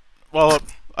 then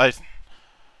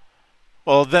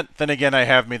again, I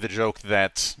have made the joke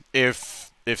that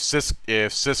if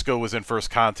Cisco was in First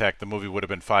Contact, the movie would have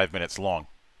been 5 minutes long.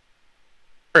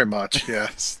 Very much,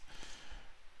 yes.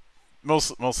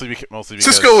 Mostly because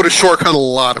Cisco would have shortcut a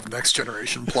lot of next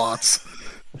generation plots.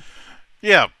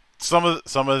 Yeah, some of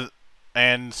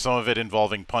it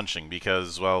involving punching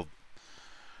because, well,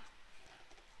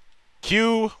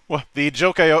 Q. Well, the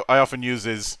joke I often use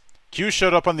is Q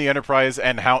showed up on the Enterprise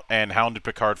and hounded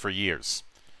Picard for years.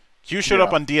 Q showed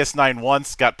up on DS9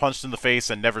 once, got punched in the face,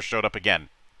 and never showed up again.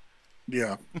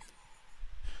 Yeah.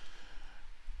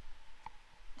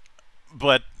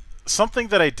 But something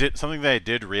that I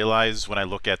did realize when I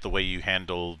look at the way you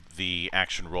handle the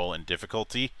action roll and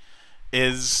difficulty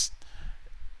is,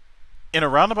 in a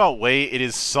roundabout way, it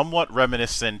is somewhat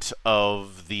reminiscent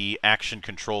of the action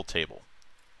control table,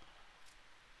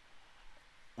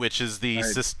 which is the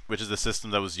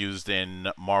system that was used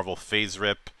in Marvel Phase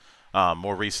Rip,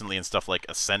 more recently in stuff like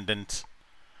Ascendant.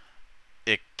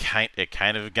 It kind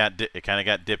of got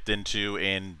dipped into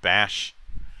in Bash.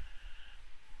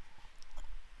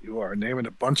 You are naming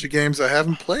a bunch of games I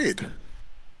haven't played.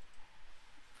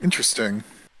 Interesting.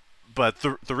 But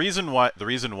the reason why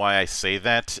I say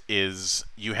that is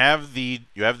you have the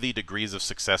degrees of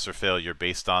success or failure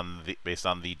based on the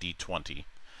D20,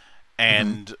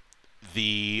 and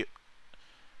the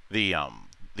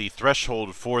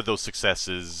threshold for those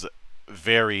successes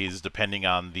varies depending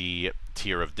on the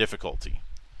tier of difficulty.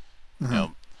 You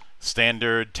know,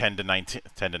 standard 10 to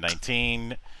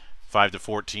 19, 5 to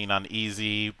 14 on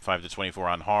easy, 5 to 24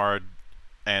 on hard,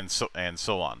 and so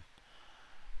on.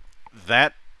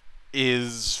 That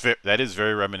is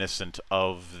very reminiscent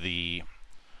of that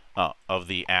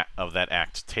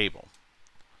act table.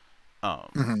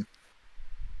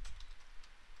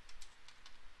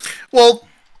 Well,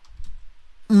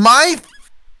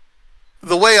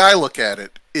 the way I look at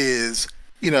it is,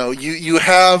 you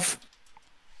have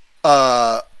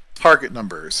target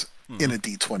numbers in a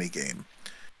D20 game,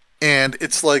 and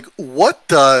it's like, what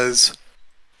does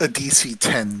a DC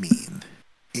 10 mean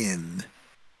in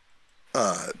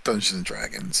Dungeons and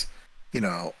Dragons?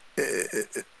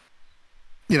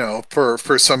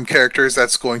 For some characters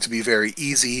that's going to be very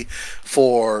easy.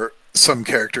 For some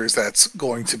characters that's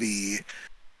going to be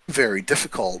very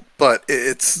difficult. But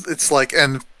it's like,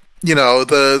 and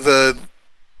the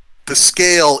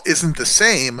scale isn't the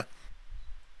same,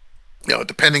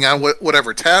 depending on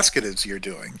whatever task it is you're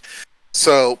doing.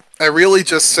 So I really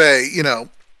just say,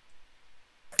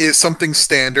 is something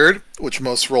standard, which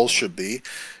most roles should be.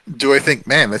 Do I think,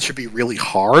 man, that should be really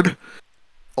hard?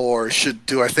 Or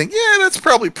do I think, yeah, that's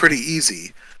probably pretty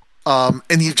easy?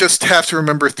 And you just have to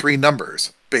remember 3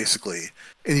 numbers, basically.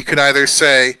 And you can either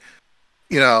say,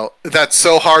 that's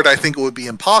so hard I think it would be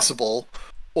impossible,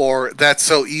 or that's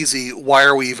so easy, why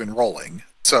are we even rolling?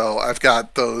 So I've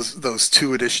got those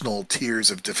 2 additional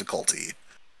tiers of difficulty.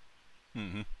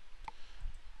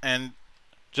 And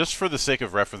just for the sake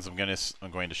of reference, I'm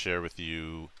going to share with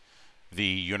you the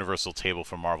universal table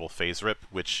for Marvel Phase Rip,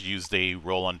 which used a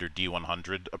roll under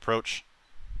D100 approach.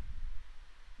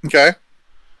 Okay.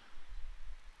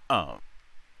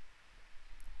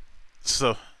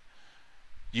 So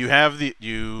you have the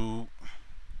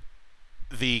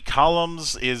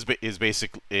columns is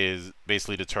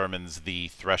basically determines the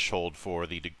threshold for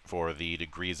the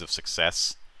degrees of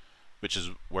success, which is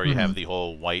where you have the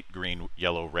whole white, green,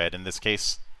 yellow, red in this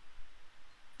case.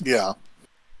 Yeah.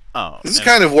 This is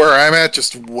kind of where I'm at,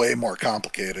 just way more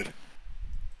complicated.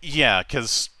 Yeah,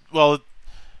 because, well,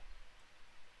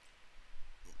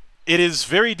 it is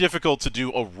very difficult to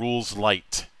do a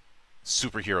rules-light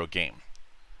superhero game.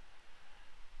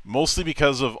 Mostly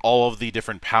because of all of the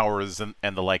different powers and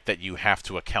the like that you have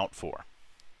to account for.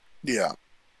 Yeah.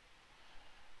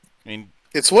 I mean,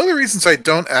 it's one of the reasons I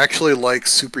don't actually like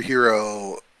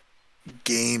superhero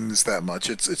games that much.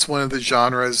 It's one of the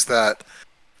genres that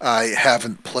I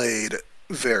haven't played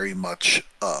very much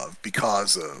of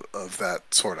because of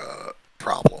that sort of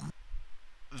problem.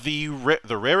 The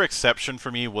rare exception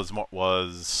for me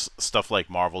was stuff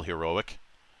like Marvel Heroic,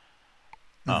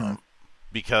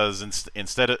 because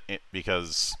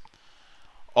because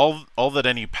all that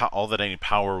any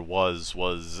power was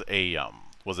a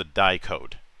die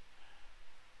code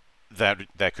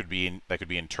that could be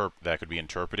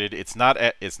interpreted. It's not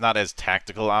as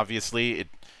tactical, obviously.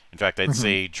 In fact, I'd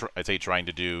say trying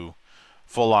to do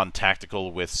full-on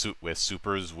tactical with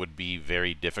supers would be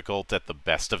very difficult at the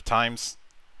best of times.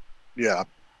 Yeah.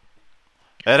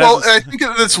 I think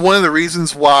that's one of the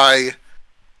reasons why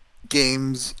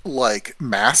games like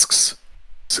Masks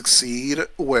succeed,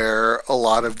 where a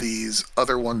lot of these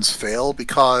other ones fail,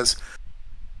 because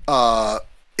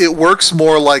it works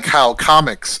more like how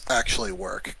comics actually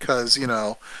work. Because,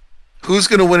 who's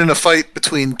going to win in a fight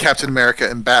between Captain America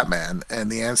and Batman? And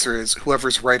the answer is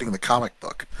whoever's writing the comic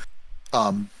book.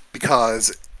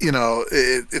 because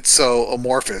it's so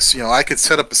amorphous. I could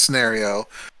set up a scenario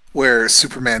where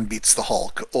Superman beats the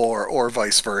Hulk, or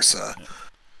vice versa.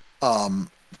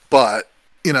 But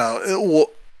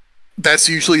that's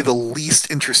usually the least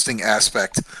interesting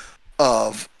aspect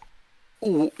of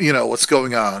what's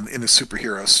going on in a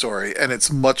superhero story, and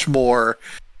it's much more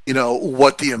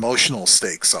what the emotional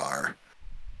stakes are.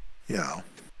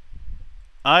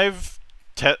 I've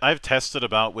tested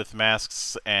about with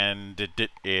masks, and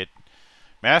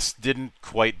masks didn't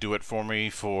quite do it for me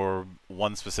for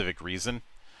one specific reason.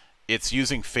 It's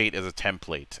using Fate as a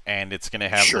template, and it's going to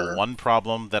have the one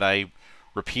problem that I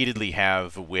repeatedly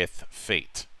have with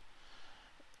Fate.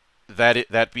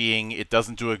 That being,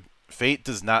 Fate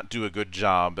does not do a good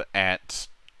job at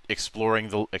exploring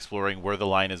where the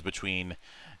line is between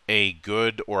a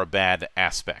good or a bad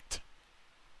aspect.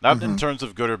 Not in terms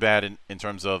of good or bad, in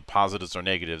terms of positives or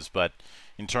negatives, but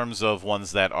in terms of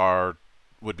ones that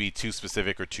would be too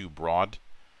specific or too broad.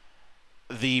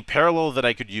 The parallel that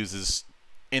I could use is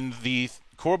in the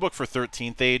core book for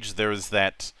 13th Age. There's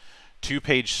that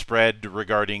 2-page spread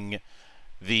regarding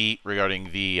the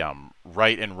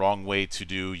right and wrong way to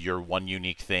do your one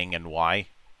unique thing and why.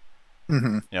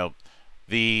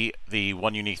 The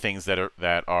one unique things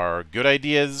that are good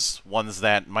ideas, ones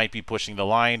that might be pushing the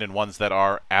line, and ones that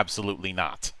are absolutely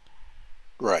not.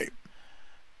 Right.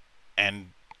 And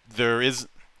there is,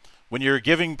 when you're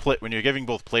giving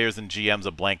both players and GMs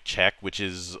a blank check, which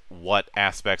is what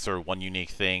aspects or one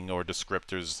unique thing or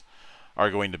descriptors are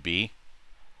going to be,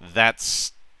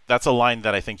 that's a line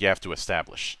that I think you have to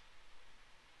establish.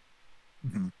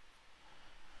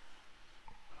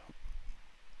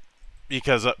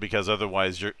 Because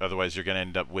otherwise you're going to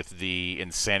end up with the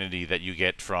insanity that you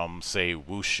get from, say,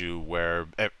 Wushu, where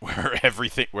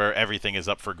everything is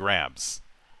up for grabs.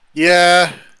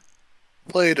 Yeah,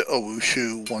 played a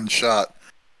Wushu one shot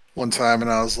one time, and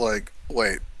I was like,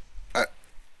 wait.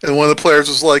 And one of the players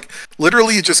was like,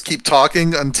 literally, you just keep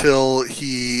talking until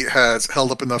he has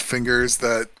held up enough fingers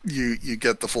that you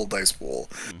get the full dice pool.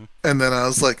 And then I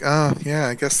was like, oh, yeah,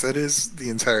 I guess that is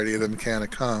the entirety of the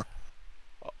mechanic, huh?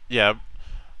 Yeah,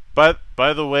 but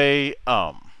by the way,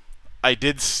 I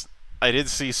did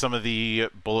see some of the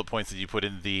bullet points that you put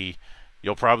in the.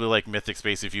 You'll probably like Mythic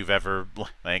space if you've ever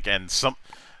and some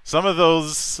of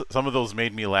those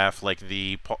made me laugh, like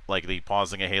the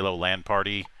pausing a Halo LAN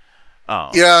party.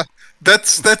 Yeah,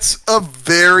 that's a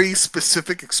very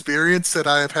specific experience that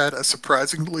I have had a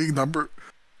surprisingly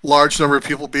large number of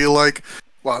people be like,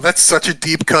 wow, that's such a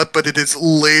deep cut, but it is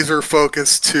laser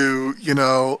focused to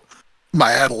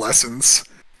my adolescence.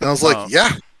 And I was like,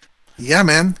 yeah,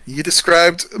 man, you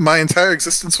described my entire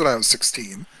existence when I was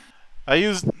 16. I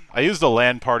used a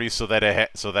LAN party so that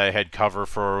I had cover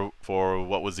for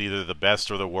what was either the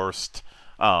best or the worst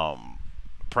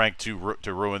prank to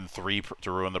ruin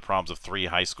the proms of 3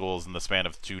 high schools in the span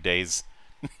of 2 days.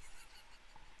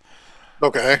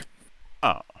 Okay.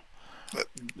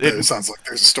 It sounds like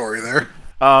there's a story there.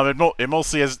 It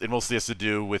mostly has to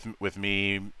do with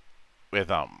me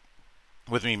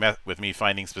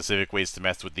finding specific ways to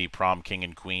mess with the prom king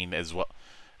and queen, as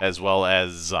well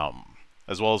as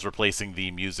replacing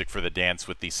the music for the dance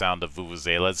with the sound of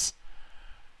vuvuzelas.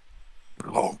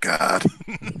 Oh God!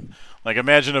 Like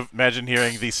imagine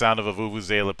hearing the sound of a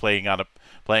vuvuzela playing on a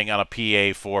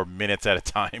PA for minutes at a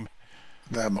time.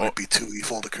 That might be too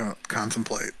evil to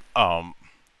contemplate. I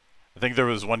think there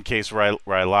was one case where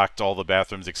I locked all the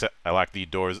bathrooms except I locked the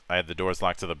doors. I had the doors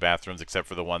locked to the bathrooms except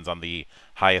for the ones on the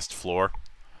highest floor.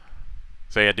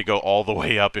 So you had to go all the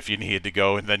way up if you needed to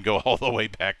go, and then go all the way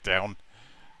back down.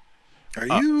 Are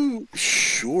you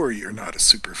sure you're not a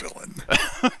supervillain?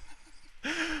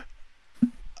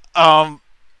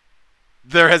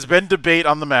 There has been debate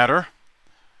on the matter,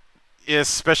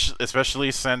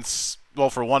 especially since, well,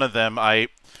 for one of them,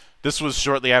 this was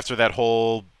shortly after that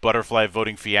whole butterfly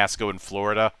voting fiasco in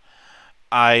Florida.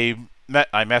 I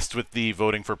messed with the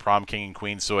voting for prom king and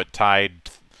queen, so it tied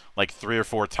like 3 or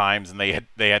 4 times, and they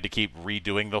had to keep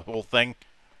redoing the whole thing.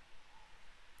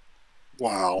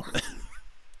 Wow.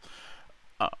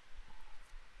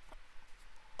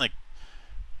 Like,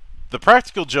 the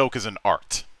practical joke is an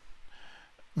art.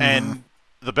 And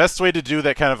the best way to do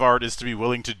that kind of art is to be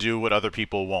willing to do what other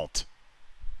people won't.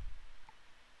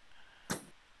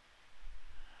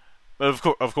 But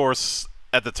of course,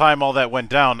 at the time all that went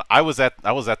down, I was at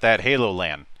that Halo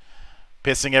LAN,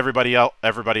 pissing everybody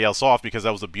else off because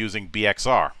I was abusing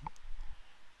BXR.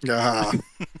 Yeah.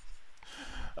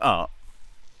 I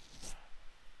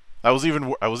was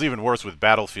even worse with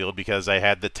Battlefield because I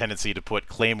had the tendency to put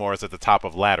claymores at the top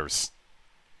of ladders.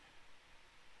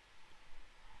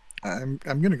 I'm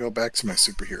gonna go back to my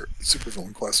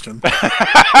supervillain question.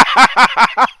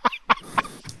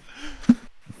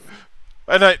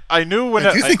 And I knew when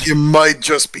I do think you might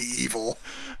just be evil.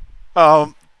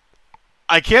 I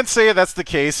can't say that's the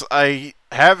case. I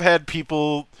have had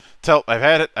people I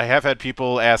have had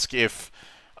people ask if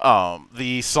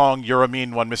the song "You're a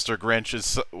Mean One, Mr.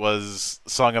 Grinch" was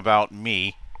sung about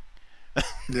me.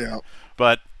 Yeah.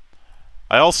 But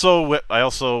I also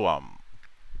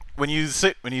when you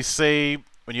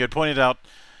had pointed out,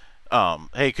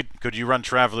 hey, could you run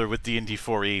Traveler with D&D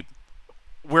 4e?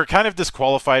 We're kind of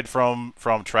disqualified from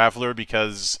Traveler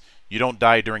because you don't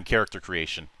die during character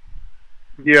creation.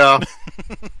 Yeah.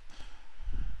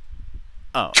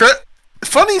 Oh.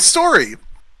 Funny story.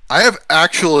 I have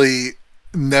actually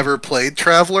never played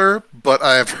Traveler, but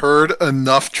I have heard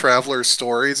enough Traveler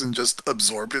stories and just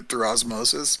absorbed it through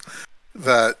osmosis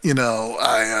that,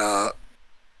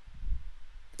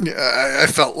 I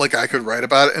felt like I could write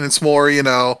about it. And it's more,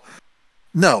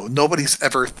 no, nobody's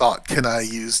ever thought, can I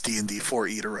use D&D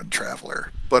 4e to run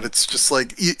Traveler? But it's just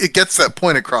like, it gets that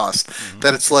point across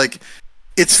that it's like,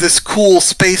 it's this cool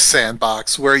space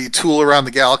sandbox where you tool around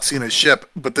the galaxy in a ship,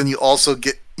 but then you also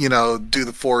get, do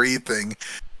the 4E thing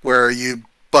where you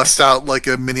bust out like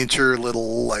a miniature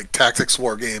little like tactics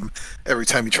war game every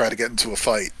time you try to get into a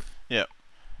fight. Yeah.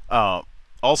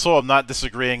 Also, I'm not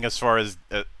disagreeing as far as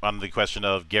on the question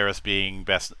of Garrus being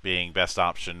best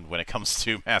option when it comes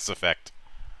to Mass Effect.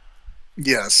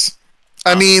 Yes.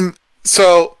 I mean,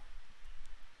 so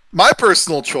my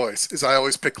personal choice is I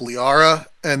always pick Liara,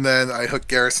 and then I hook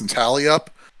Garrus and Tally up.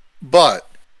 But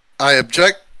I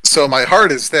object. So my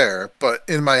heart is there, but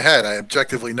in my head, I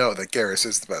objectively know that Garrus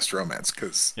is the best romance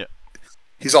because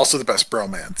he's also the best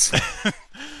bromance.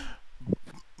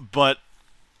 But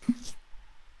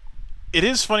it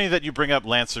is funny that you bring up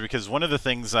Lancer because one of the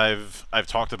things I've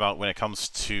talked about when it comes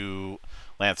to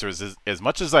Lancer is as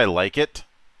much as I like it,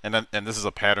 and this is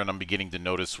a pattern I'm beginning to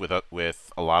notice with a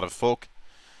lot of folk.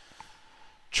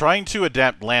 Trying to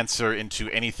adapt Lancer into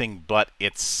anything but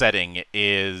its setting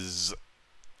is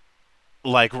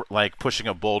like pushing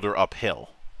a boulder uphill.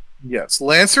 Yes,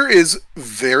 Lancer is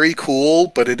very cool,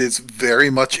 but it is very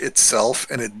much itself,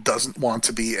 and it doesn't want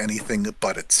to be anything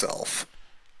but itself.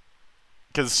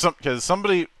 Because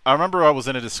somebody, I remember I was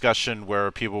in a discussion where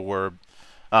people were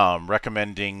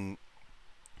recommending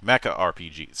mecha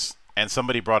RPGs, and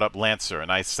somebody brought up Lancer,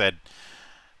 and I said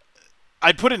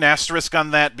I'd put an asterisk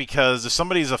on that because if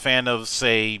somebody's a fan of,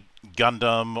 say,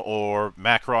 Gundam or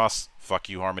Macross, fuck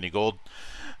you, Harmony Gold,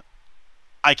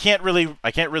 I can't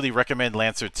really recommend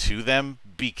Lancer to them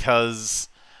because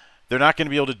they're not going to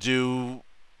be able to do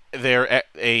their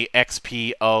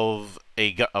XP of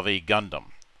a Gundam.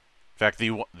 In fact,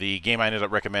 the game I ended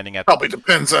up recommending probably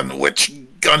depends on which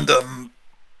Gundam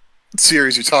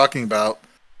series you're talking about.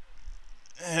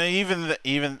 Even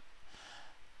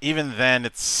then,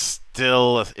 it's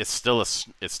still a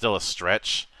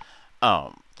stretch.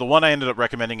 The one I ended up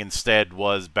recommending instead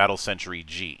was Battle Century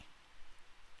G.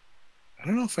 I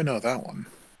don't know if I know that one.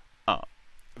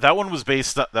 That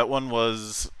one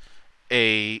was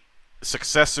a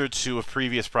successor to a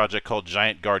previous project called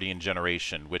Giant Guardian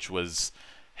Generation, which was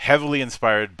heavily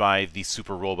inspired by the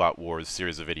Super Robot Wars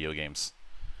series of video games.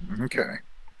 Okay.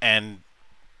 And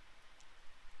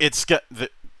it's got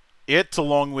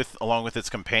along with its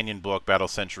companion book Battle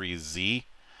Century Z.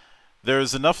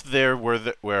 There's enough there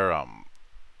where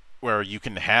you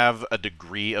can have a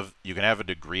degree of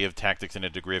tactics and a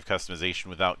degree of customization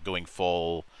without going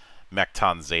full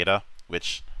Mechton Zeta,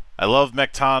 which I love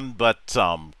Mechton, but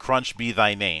crunch be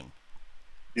thy name.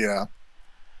 Yeah.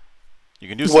 You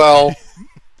can do something.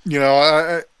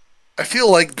 Well, I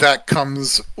feel like that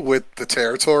comes with the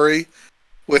territory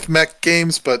with mech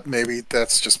games, but maybe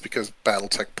that's just because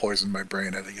BattleTech poisoned my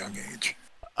brain at a young age.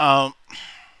 I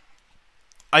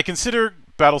consider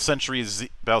Battle Century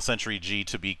G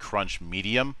to be crunch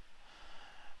medium.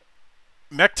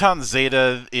 Mechton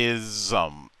Zeta is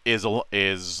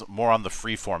more on the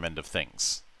freeform end of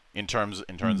things in terms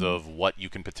of what you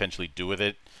can potentially do with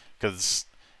it, because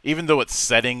even though its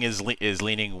setting is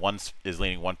leaning one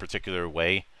particular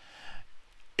way,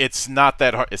 it's not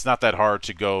that hard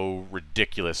to go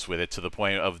ridiculous with it to the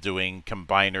point of doing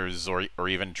combiners or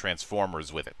even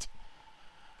transformers with it.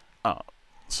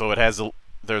 So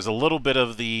there's a little bit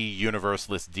of the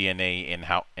universalist DNA in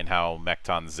how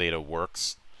Mechton Zeta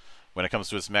works when it comes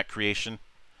to its mech creation,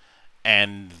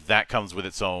 and that comes with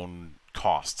its own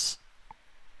costs.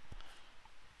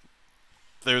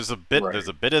 There's a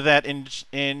bit of that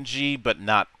in G, but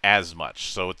not as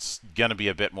much. So it's gonna be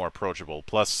a bit more approachable.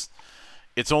 Plus,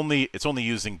 it's only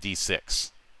using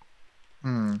D6.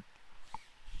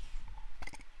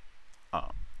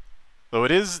 Though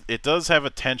it does have a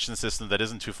tension system that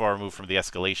isn't too far removed from the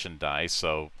escalation die,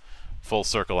 so full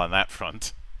circle on that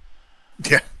front.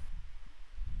 Yeah.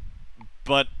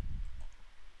 But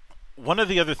one of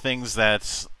the other things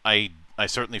that I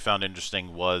certainly found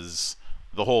interesting was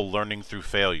the whole learning through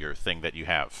failure thing that you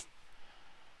have.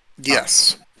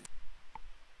 Yes.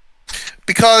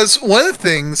 Because one of the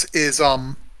things is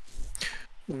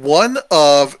one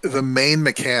of the main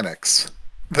mechanics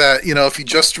that, if you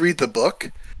just read the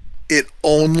book, it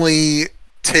only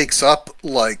takes up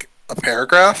like a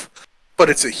paragraph, but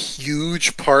it's a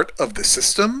huge part of the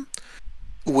system,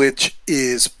 which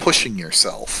is pushing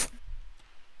yourself.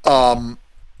 And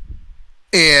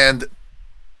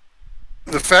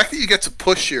the fact that you get to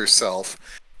push yourself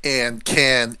and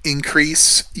can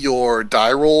increase your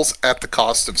die rolls at the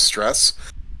cost of stress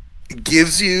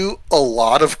gives you a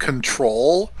lot of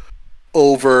control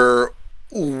over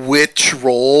which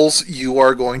roles you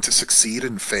are going to succeed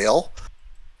and fail.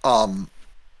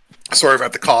 Sort of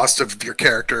at the cost of your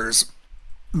character's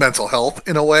mental health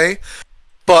in a way.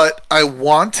 But I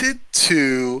wanted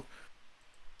to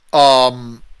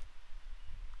have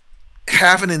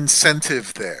an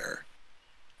incentive there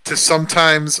to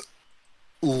sometimes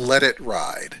let it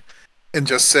ride and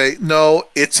just say, no,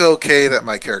 it's okay that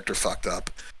my character fucked up,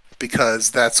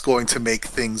 because that's going to make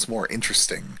things more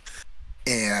interesting.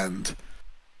 And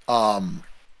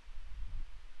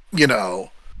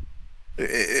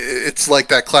it's like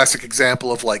that classic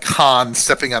example of like Han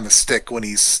stepping on the stick when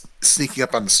he's sneaking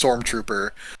up on the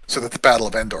stormtrooper so that the Battle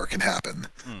of Endor can happen.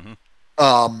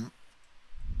 Mm-hmm.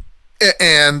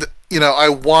 And I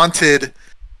wanted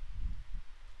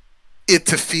it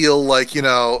to feel like,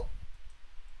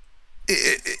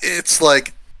 it's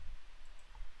like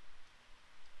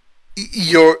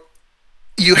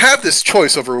you have this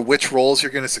choice over which roles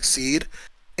you're going to succeed,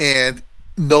 and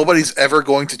nobody's ever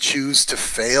going to choose to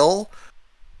fail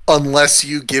unless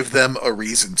you give them a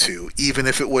reason to, even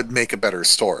if it would make a better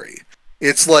story.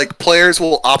 It's like players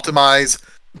will optimize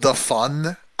the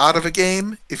fun out of a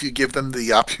game if you give them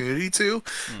the opportunity to.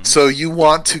 Mm-hmm. So you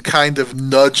want to kind of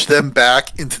nudge them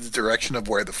back into the direction of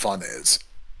where the fun is.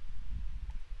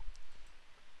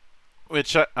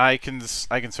 Which I can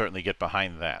certainly get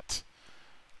behind that.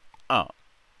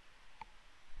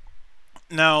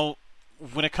 Now,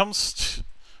 when it comes to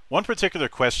one particular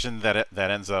question that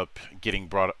ends up getting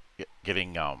brought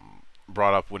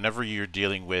up whenever you're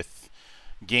dealing with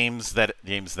games that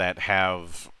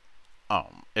have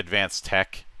advanced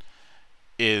tech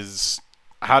is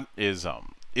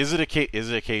it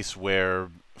a case where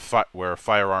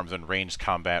firearms and ranged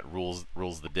combat rules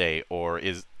the day, or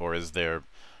is there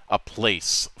a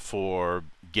place for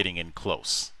getting in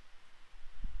close?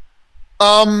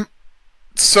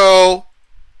 So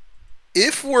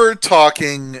if we're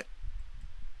talking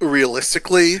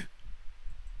realistically,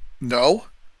 no.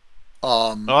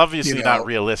 Well, obviously not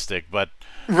realistic, but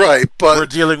right. But we're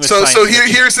dealing with so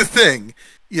here's the thing.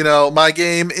 My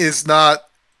game is not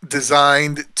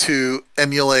designed to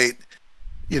emulate,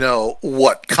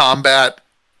 what combat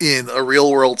in a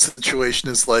real world situation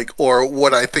is like, or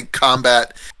what I think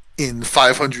combat in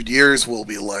 500 years will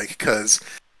be like. Because,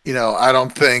 I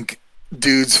don't think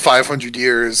dudes 500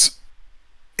 years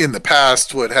in the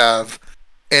past would have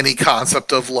any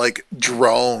concept of like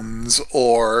drones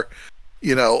or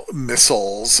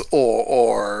missiles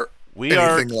or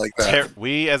anything like that.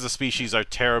 We as a species are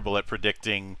terrible at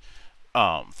predicting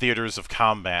theaters of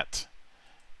combat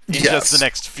in just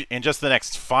the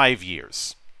next 5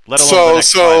 years, let alone the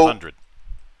next 500.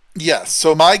 Yes,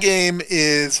 so my game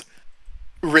is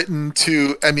written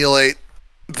to emulate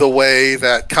the way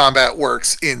that combat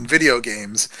works in video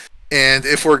games. And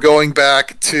if we're going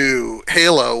back to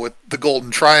Halo with the Golden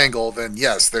Triangle, then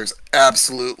yes, there's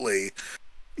absolutely,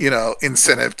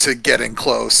 incentive to get in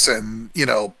close and,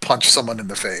 punch someone in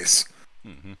the face.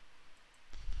 Mm-hmm.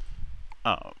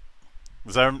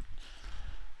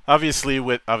 Obviously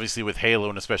with Halo,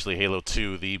 and especially Halo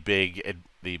 2, the big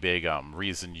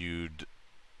reason you'd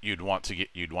want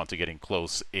to get in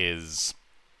close is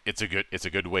it's a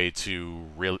good way to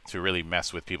really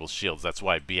mess with people's shields. That's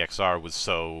why BXR was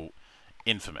so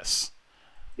infamous.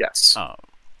 Yes.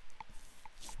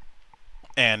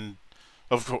 And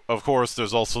of course,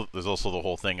 there's also the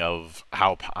whole thing of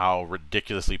how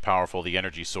ridiculously powerful the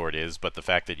energy sword is, but the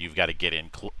fact that you've got to get in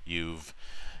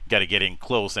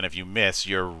close, and if you miss,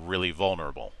 you're really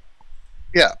vulnerable.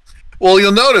 Yeah. Well,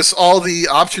 you'll notice all the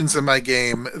options in my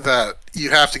game that you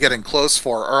have to get in close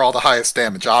for are all the highest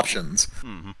damage options.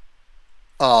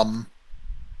 Mm-hmm.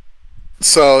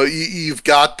 So you've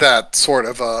got that sort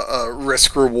of a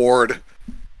risk-reward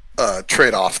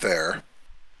trade-off there.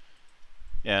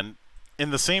 And in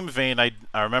the same vein, I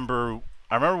remember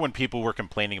when people were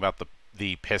complaining about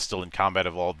the pistol in Combat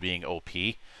Evolved being OP.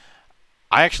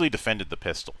 I actually defended the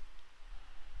pistol.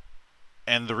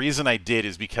 And the reason I did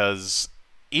is because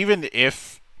even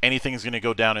if anything's going to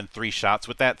go down in 3 shots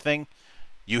with that thing,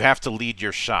 you have to lead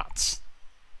your shots.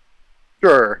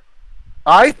 Sure.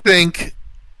 I think...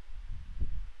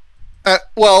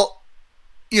 well,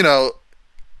 you know,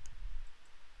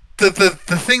 the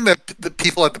thing that the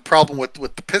people had the problem with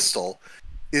the pistol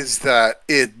is that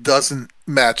it doesn't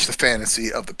match the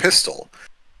fantasy of the pistol.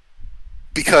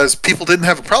 Because people didn't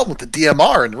have a problem with the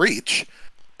DMR in Reach.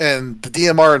 And the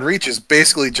DMR in Reach is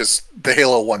basically just the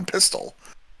Halo 1 pistol.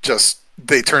 Just,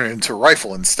 they turn it into a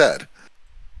rifle instead.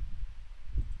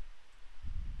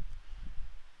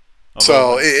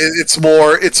 So it's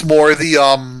more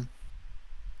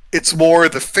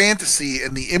the fantasy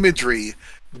and the imagery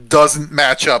doesn't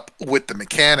match up with the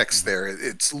mechanics there.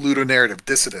 It's ludonarrative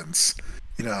dissonance,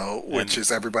 you know, which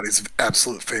is everybody's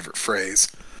absolute favorite phrase.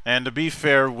 And to be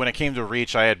fair, when it came to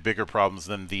Reach, I had bigger problems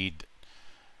than the...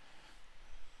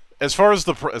 As far as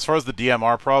the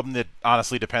DMR problem, it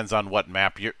honestly depends on what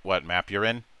map you're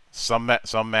in. Some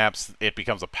maps it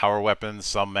becomes a power weapon.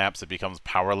 Some maps it becomes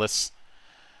powerless.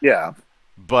 Yeah.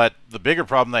 But the bigger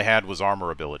problem they had was armor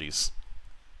abilities.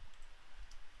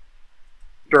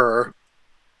 Sure.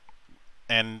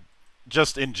 And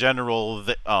just in general,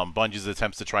 Bungie's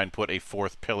attempts to try and put a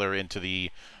 4th pillar into the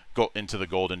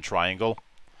Golden Triangle.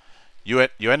 You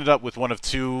ended up with one of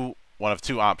two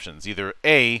options. Either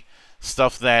A,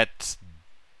 stuff that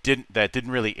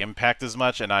didn't really impact as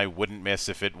much, and I wouldn't miss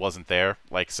if it wasn't there,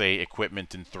 like say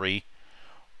equipment in 3,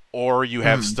 or you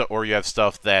have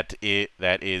stuff that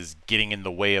is getting in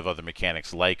the way of other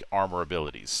mechanics, like armor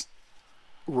abilities.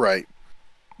 Right.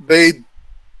 They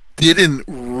didn't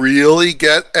really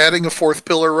get adding a 4th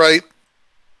pillar right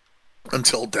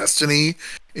until Destiny,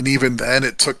 and even then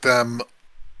it took them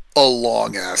a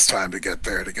long ass time to get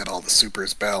there, to get all the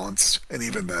supers balanced, and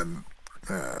even then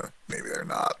maybe they're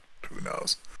not. Who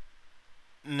knows?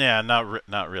 Yeah,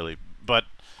 not really. But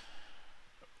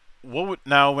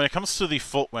now when it comes to the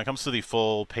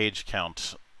full page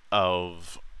count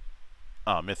of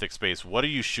Mythic Space, what are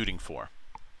you shooting for?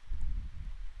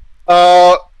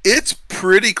 It's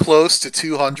pretty close to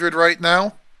 200 right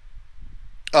now.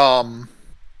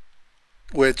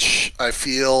 Which I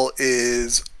feel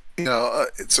is, you know,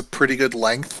 it's a pretty good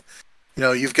length. You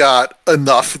know, you've got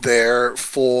enough there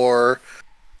for,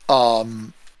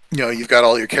 you know, you've got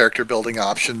all your character building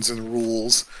options and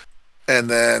rules, and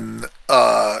then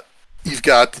you've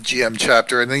got the GM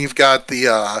chapter, and then you've got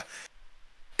the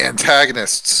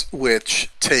antagonists, which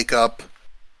take up,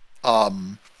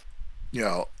 you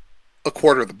know, a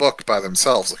quarter of the book by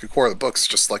themselves. Like, a quarter of the book's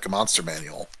just like a monster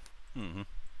manual. Mm-hmm.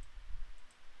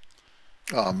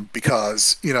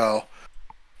 Because, you know,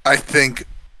 I think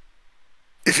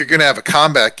if you're going to have a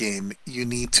combat game, you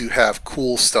need to have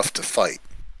cool stuff to fight.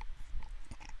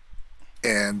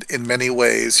 And in many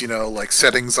ways, you know, like,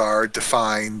 settings are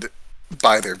defined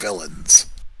by their villains.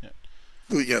 Yeah.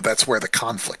 You know, that's where the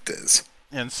conflict is.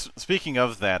 And speaking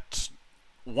of that,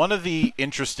 one of the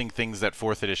interesting things that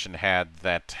 4th edition had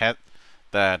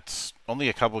that only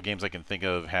a couple of games I can think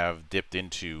of have dipped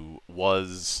into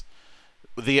was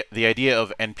the idea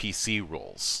of NPC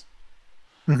roles.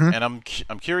 Mm-hmm. And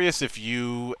I'm curious if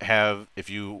you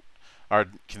are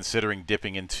considering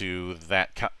dipping into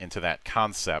that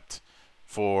concept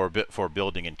for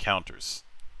building encounters.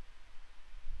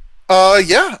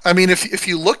 Yeah. I mean, if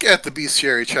you look at the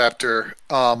bestiary chapter,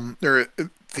 or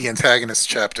the antagonist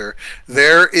chapter,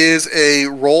 there is a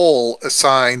role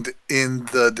assigned in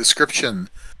the description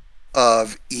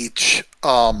of each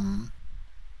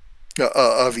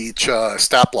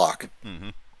stat block.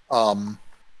 Mm-hmm.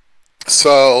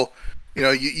 So, you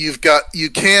know, you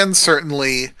can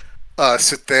certainly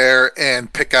sit there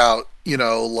and pick out, you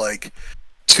know, like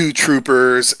 2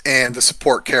 troopers and a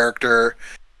support character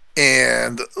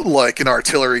and like an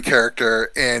artillery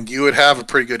character, and you would have a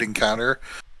pretty good encounter.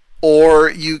 Or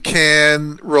you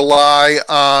can rely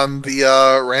on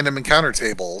the random encounter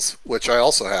tables, which I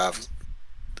also have.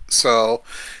 So,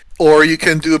 or you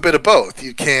can do a bit of both.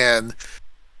 You can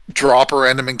drop a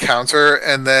random encounter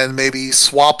and then maybe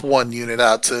swap one unit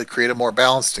out to create a more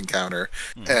balanced encounter.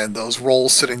 And those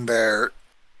rolls sitting there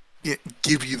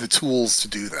give you the tools to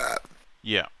do that.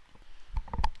 Yeah.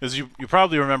 Because you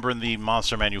probably remember in the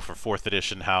monster manual for 4th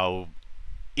edition how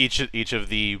each of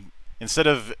the instead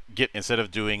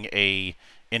of doing a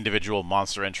individual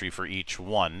monster entry for each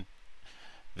one,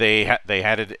 they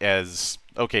had it as,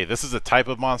 okay, this is a type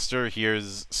of monster.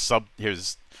 Here's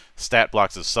stat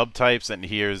blocks of subtypes, and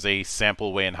here's a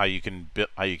sample way in how you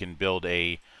can build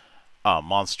a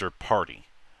monster party.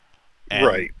 And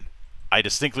Right. I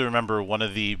distinctly remember one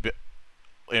of the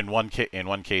in one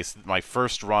case, my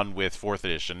first run with 4th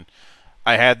edition,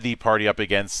 I had the party up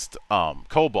against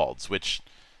kobolds, which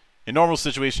in normal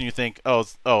situation you think,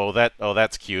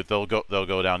 that's cute, they'll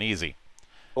go down easy.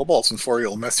 Kobolds and 4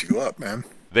 will mess you up, man.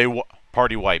 They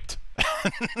party wiped.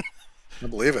 I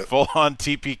believe it. Full on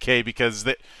TPK because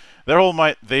their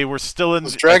whole they were still in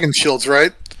those dragon shields,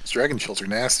 right? Those dragon shields are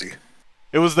nasty.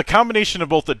 It was the combination of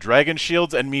both the dragon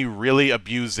shields and me really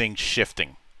abusing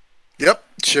shifting. Yep,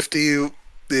 shifty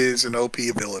is an OP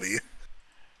ability.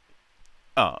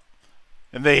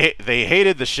 And they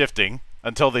hated the shifting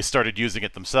until they started using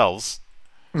it themselves.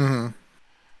 Mm-hmm.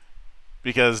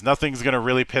 Because nothing's gonna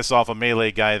really piss off a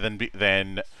melee guy than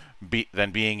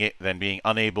being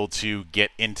unable to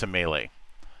get into melee.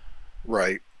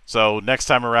 Right. So next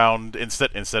time around,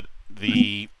 instead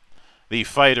the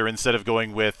fighter, instead of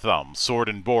going with sword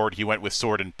and board, he went with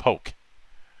sword and poke.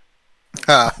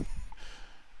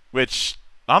 Which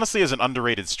honestly is an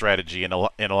underrated strategy in a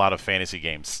lot of fantasy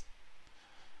games.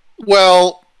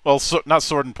 Well, not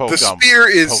sword and poke. The spear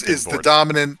is the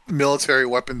dominant military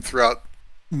weapon throughout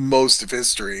most of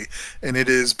history, and it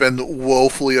has been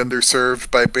woefully underserved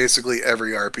by basically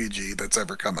every RPG that's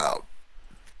ever come out.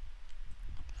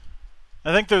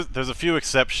 I think there's a few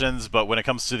exceptions, but when it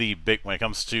comes to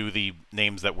the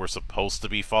names that we're supposed to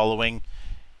be following,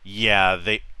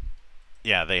 they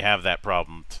have that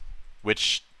problem,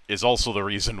 which is also the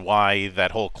reason why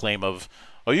that whole claim of,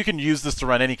 oh, you can use this to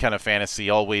run any kind of fantasy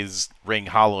always ring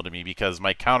hollow to me, because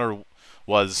my counter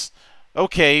was,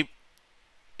 okay,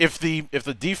 if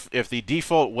the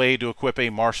default way to equip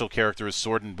a martial character is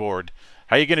sword and board,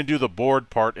 how are you going to do the board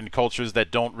part in cultures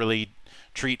that don't really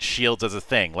treat shields as a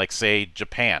thing, like, say,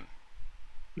 Japan?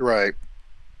 Right.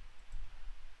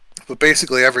 But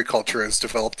basically every culture has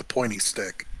developed the pointy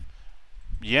stick.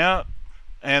 Yeah,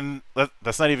 and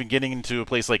that's not even getting into a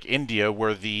place like India,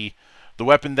 where the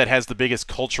weapon that has the biggest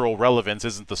cultural relevance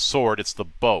isn't the sword, it's the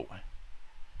bow.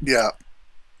 Yeah.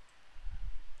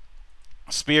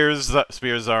 Spears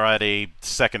are at a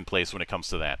second place when it comes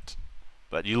to that.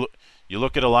 But you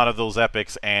look at a lot of those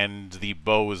epics, and the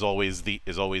bow is always the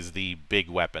big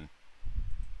weapon.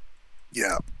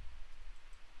 Yeah.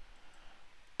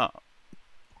 And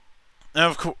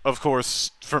of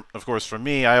course, for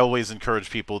me, I always encourage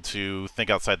people to think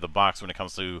outside the box when it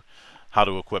comes to how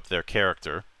to equip their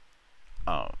character.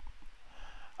 I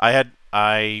had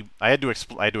to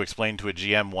explain to a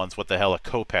GM once what the hell a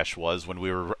Khopesh was when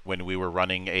we were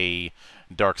running a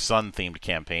Dark Sun themed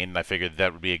campaign, and I figured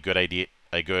that would be a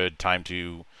good time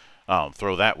to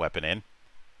throw that weapon in.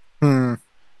 I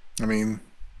mean,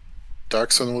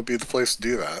 Dark Sun would be the place to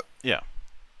do that. Yeah,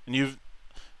 and you've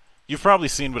probably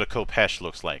seen what a Khopesh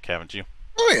looks like, haven't you?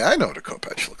 Oh yeah, I know what a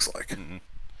Khopesh looks like. Mm-hmm.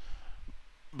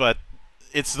 But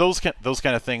it's those kind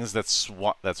of things. That's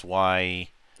why.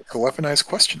 A weaponized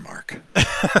question mark.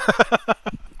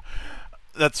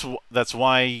 That's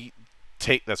why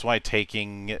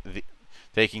taking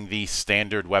the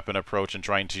standard weapon approach and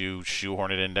trying to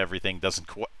shoehorn it into everything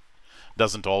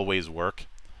doesn't always work.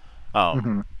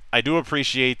 I do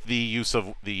appreciate the use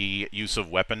of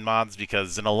weapon mods,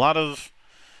 because in a lot of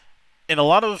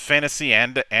fantasy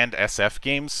and SF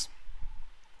games,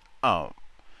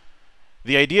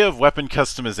 the idea of weapon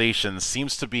customization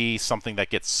seems to be something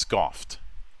that gets scoffed,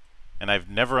 and I've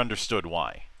never understood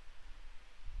why.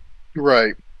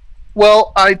 Right.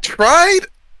 Well, I tried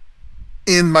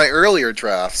in my earlier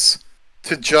drafts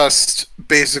to just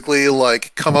basically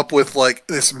come up with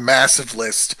this massive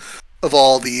list of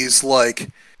all these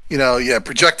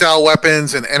projectile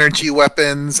weapons and energy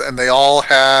weapons, and they all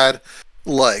had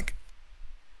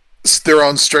their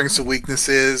own strengths and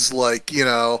weaknesses.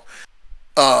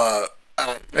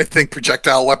 I think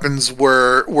projectile weapons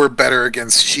were better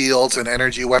against shields, and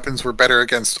energy weapons were better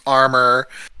against armor.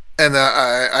 And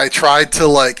I tried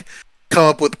to come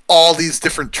up with all these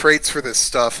different traits for this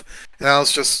stuff, and I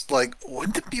was just like,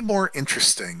 wouldn't it be more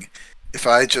interesting if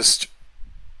I just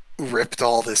ripped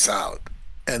all this out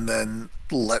and then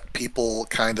let people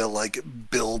kind of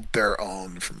build their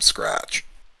own from scratch?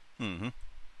 Mm-hmm.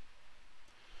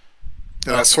 And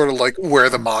that's sort of where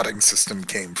the modding system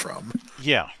came from.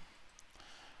 Yeah.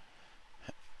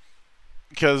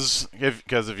 Because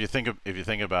if you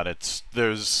think about it,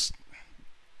 there's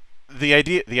the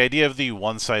idea of the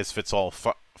one size fits all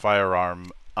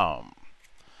firearm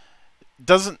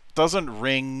doesn't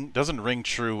ring as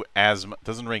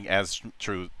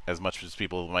true as much as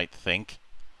people might think.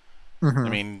 Mm-hmm. I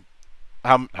mean,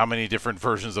 how many different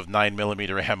versions of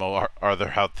 9mm ammo are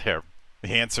there out there?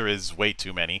 The answer is way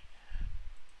too many.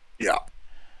 Yeah.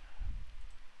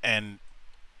 And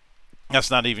that's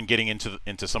not even getting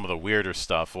into some of the weirder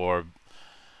stuff, or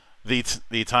the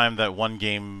time that one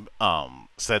game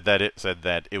said that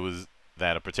it was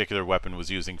that a particular weapon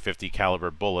was using 50 caliber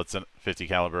bullets and 50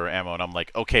 caliber ammo, and I'm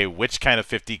like, okay, which kind of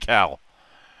 50 cal?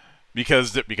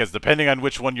 Because depending on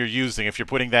which one you're using, if you're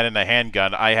putting that in a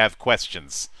handgun, I have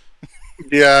questions.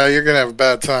 Yeah, you're gonna have a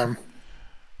bad time.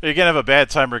 You're gonna have a bad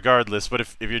time regardless. But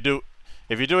if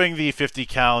you're doing the 50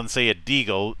 cal and say a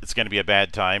Deagle, it's gonna be a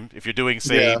bad time. If you're doing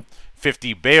say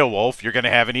 50 Beowulf, you're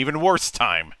gonna have an even worse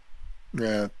time.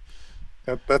 Yeah,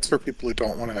 that's for people who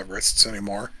don't want to have wrists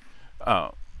anymore.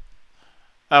 Oh.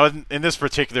 In this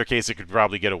particular case, it could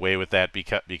probably get away with that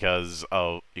because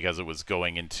it was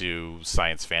going into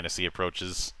science fantasy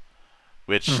approaches,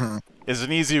 which is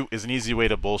an easy way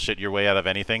to bullshit your way out of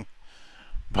anything.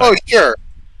 Oh, sure.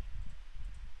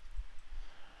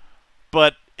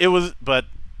 But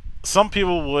some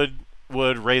people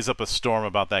would raise up a storm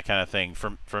about that kind of thing.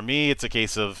 For me, it's a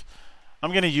case of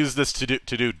I'm going to use this to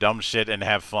do dumb shit and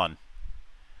have fun.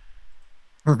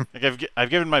 Like I've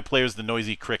given my players the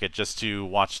noisy cricket just to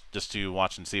watch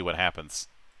and see what happens.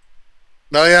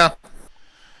 No, yeah.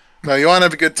 No, you want to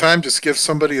have a good time? Just give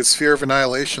somebody a sphere of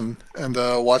annihilation and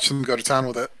watch them go to town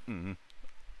with it.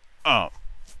 Oh,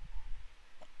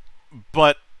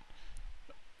 but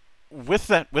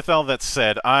with all that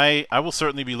said, I will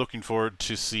certainly be looking forward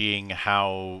to seeing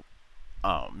how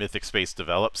Mythic Space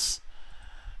develops.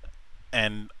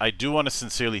 And I do want to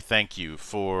sincerely thank you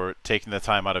for taking the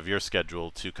time out of your schedule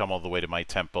to come all the way to my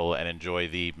temple and enjoy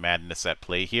the madness at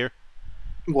play here.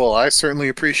 Well, I certainly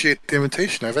appreciate the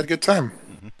invitation. I've had a good time.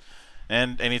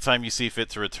 And anytime you see fit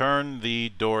to return,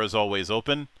 the door is always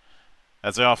open.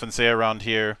 As I often say around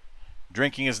here,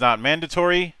 drinking is not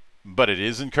mandatory, but it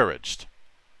is encouraged.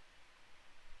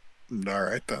 All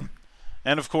right, then.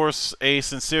 And of course, a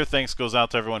sincere thanks goes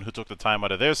out to everyone who took the time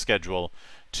out of their schedule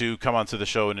to come onto the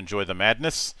show and enjoy the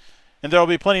madness. And there will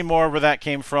be plenty more where that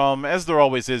came from, as there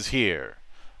always is here,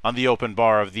 on the open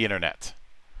bar of the internet.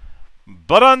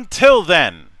 But until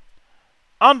then,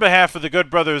 on behalf of the good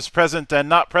brothers present and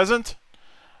not present,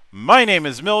 my name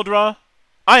is Mildra,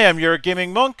 I am your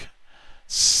gaming monk.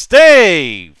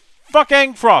 Stay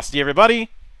fucking frosty, everybody!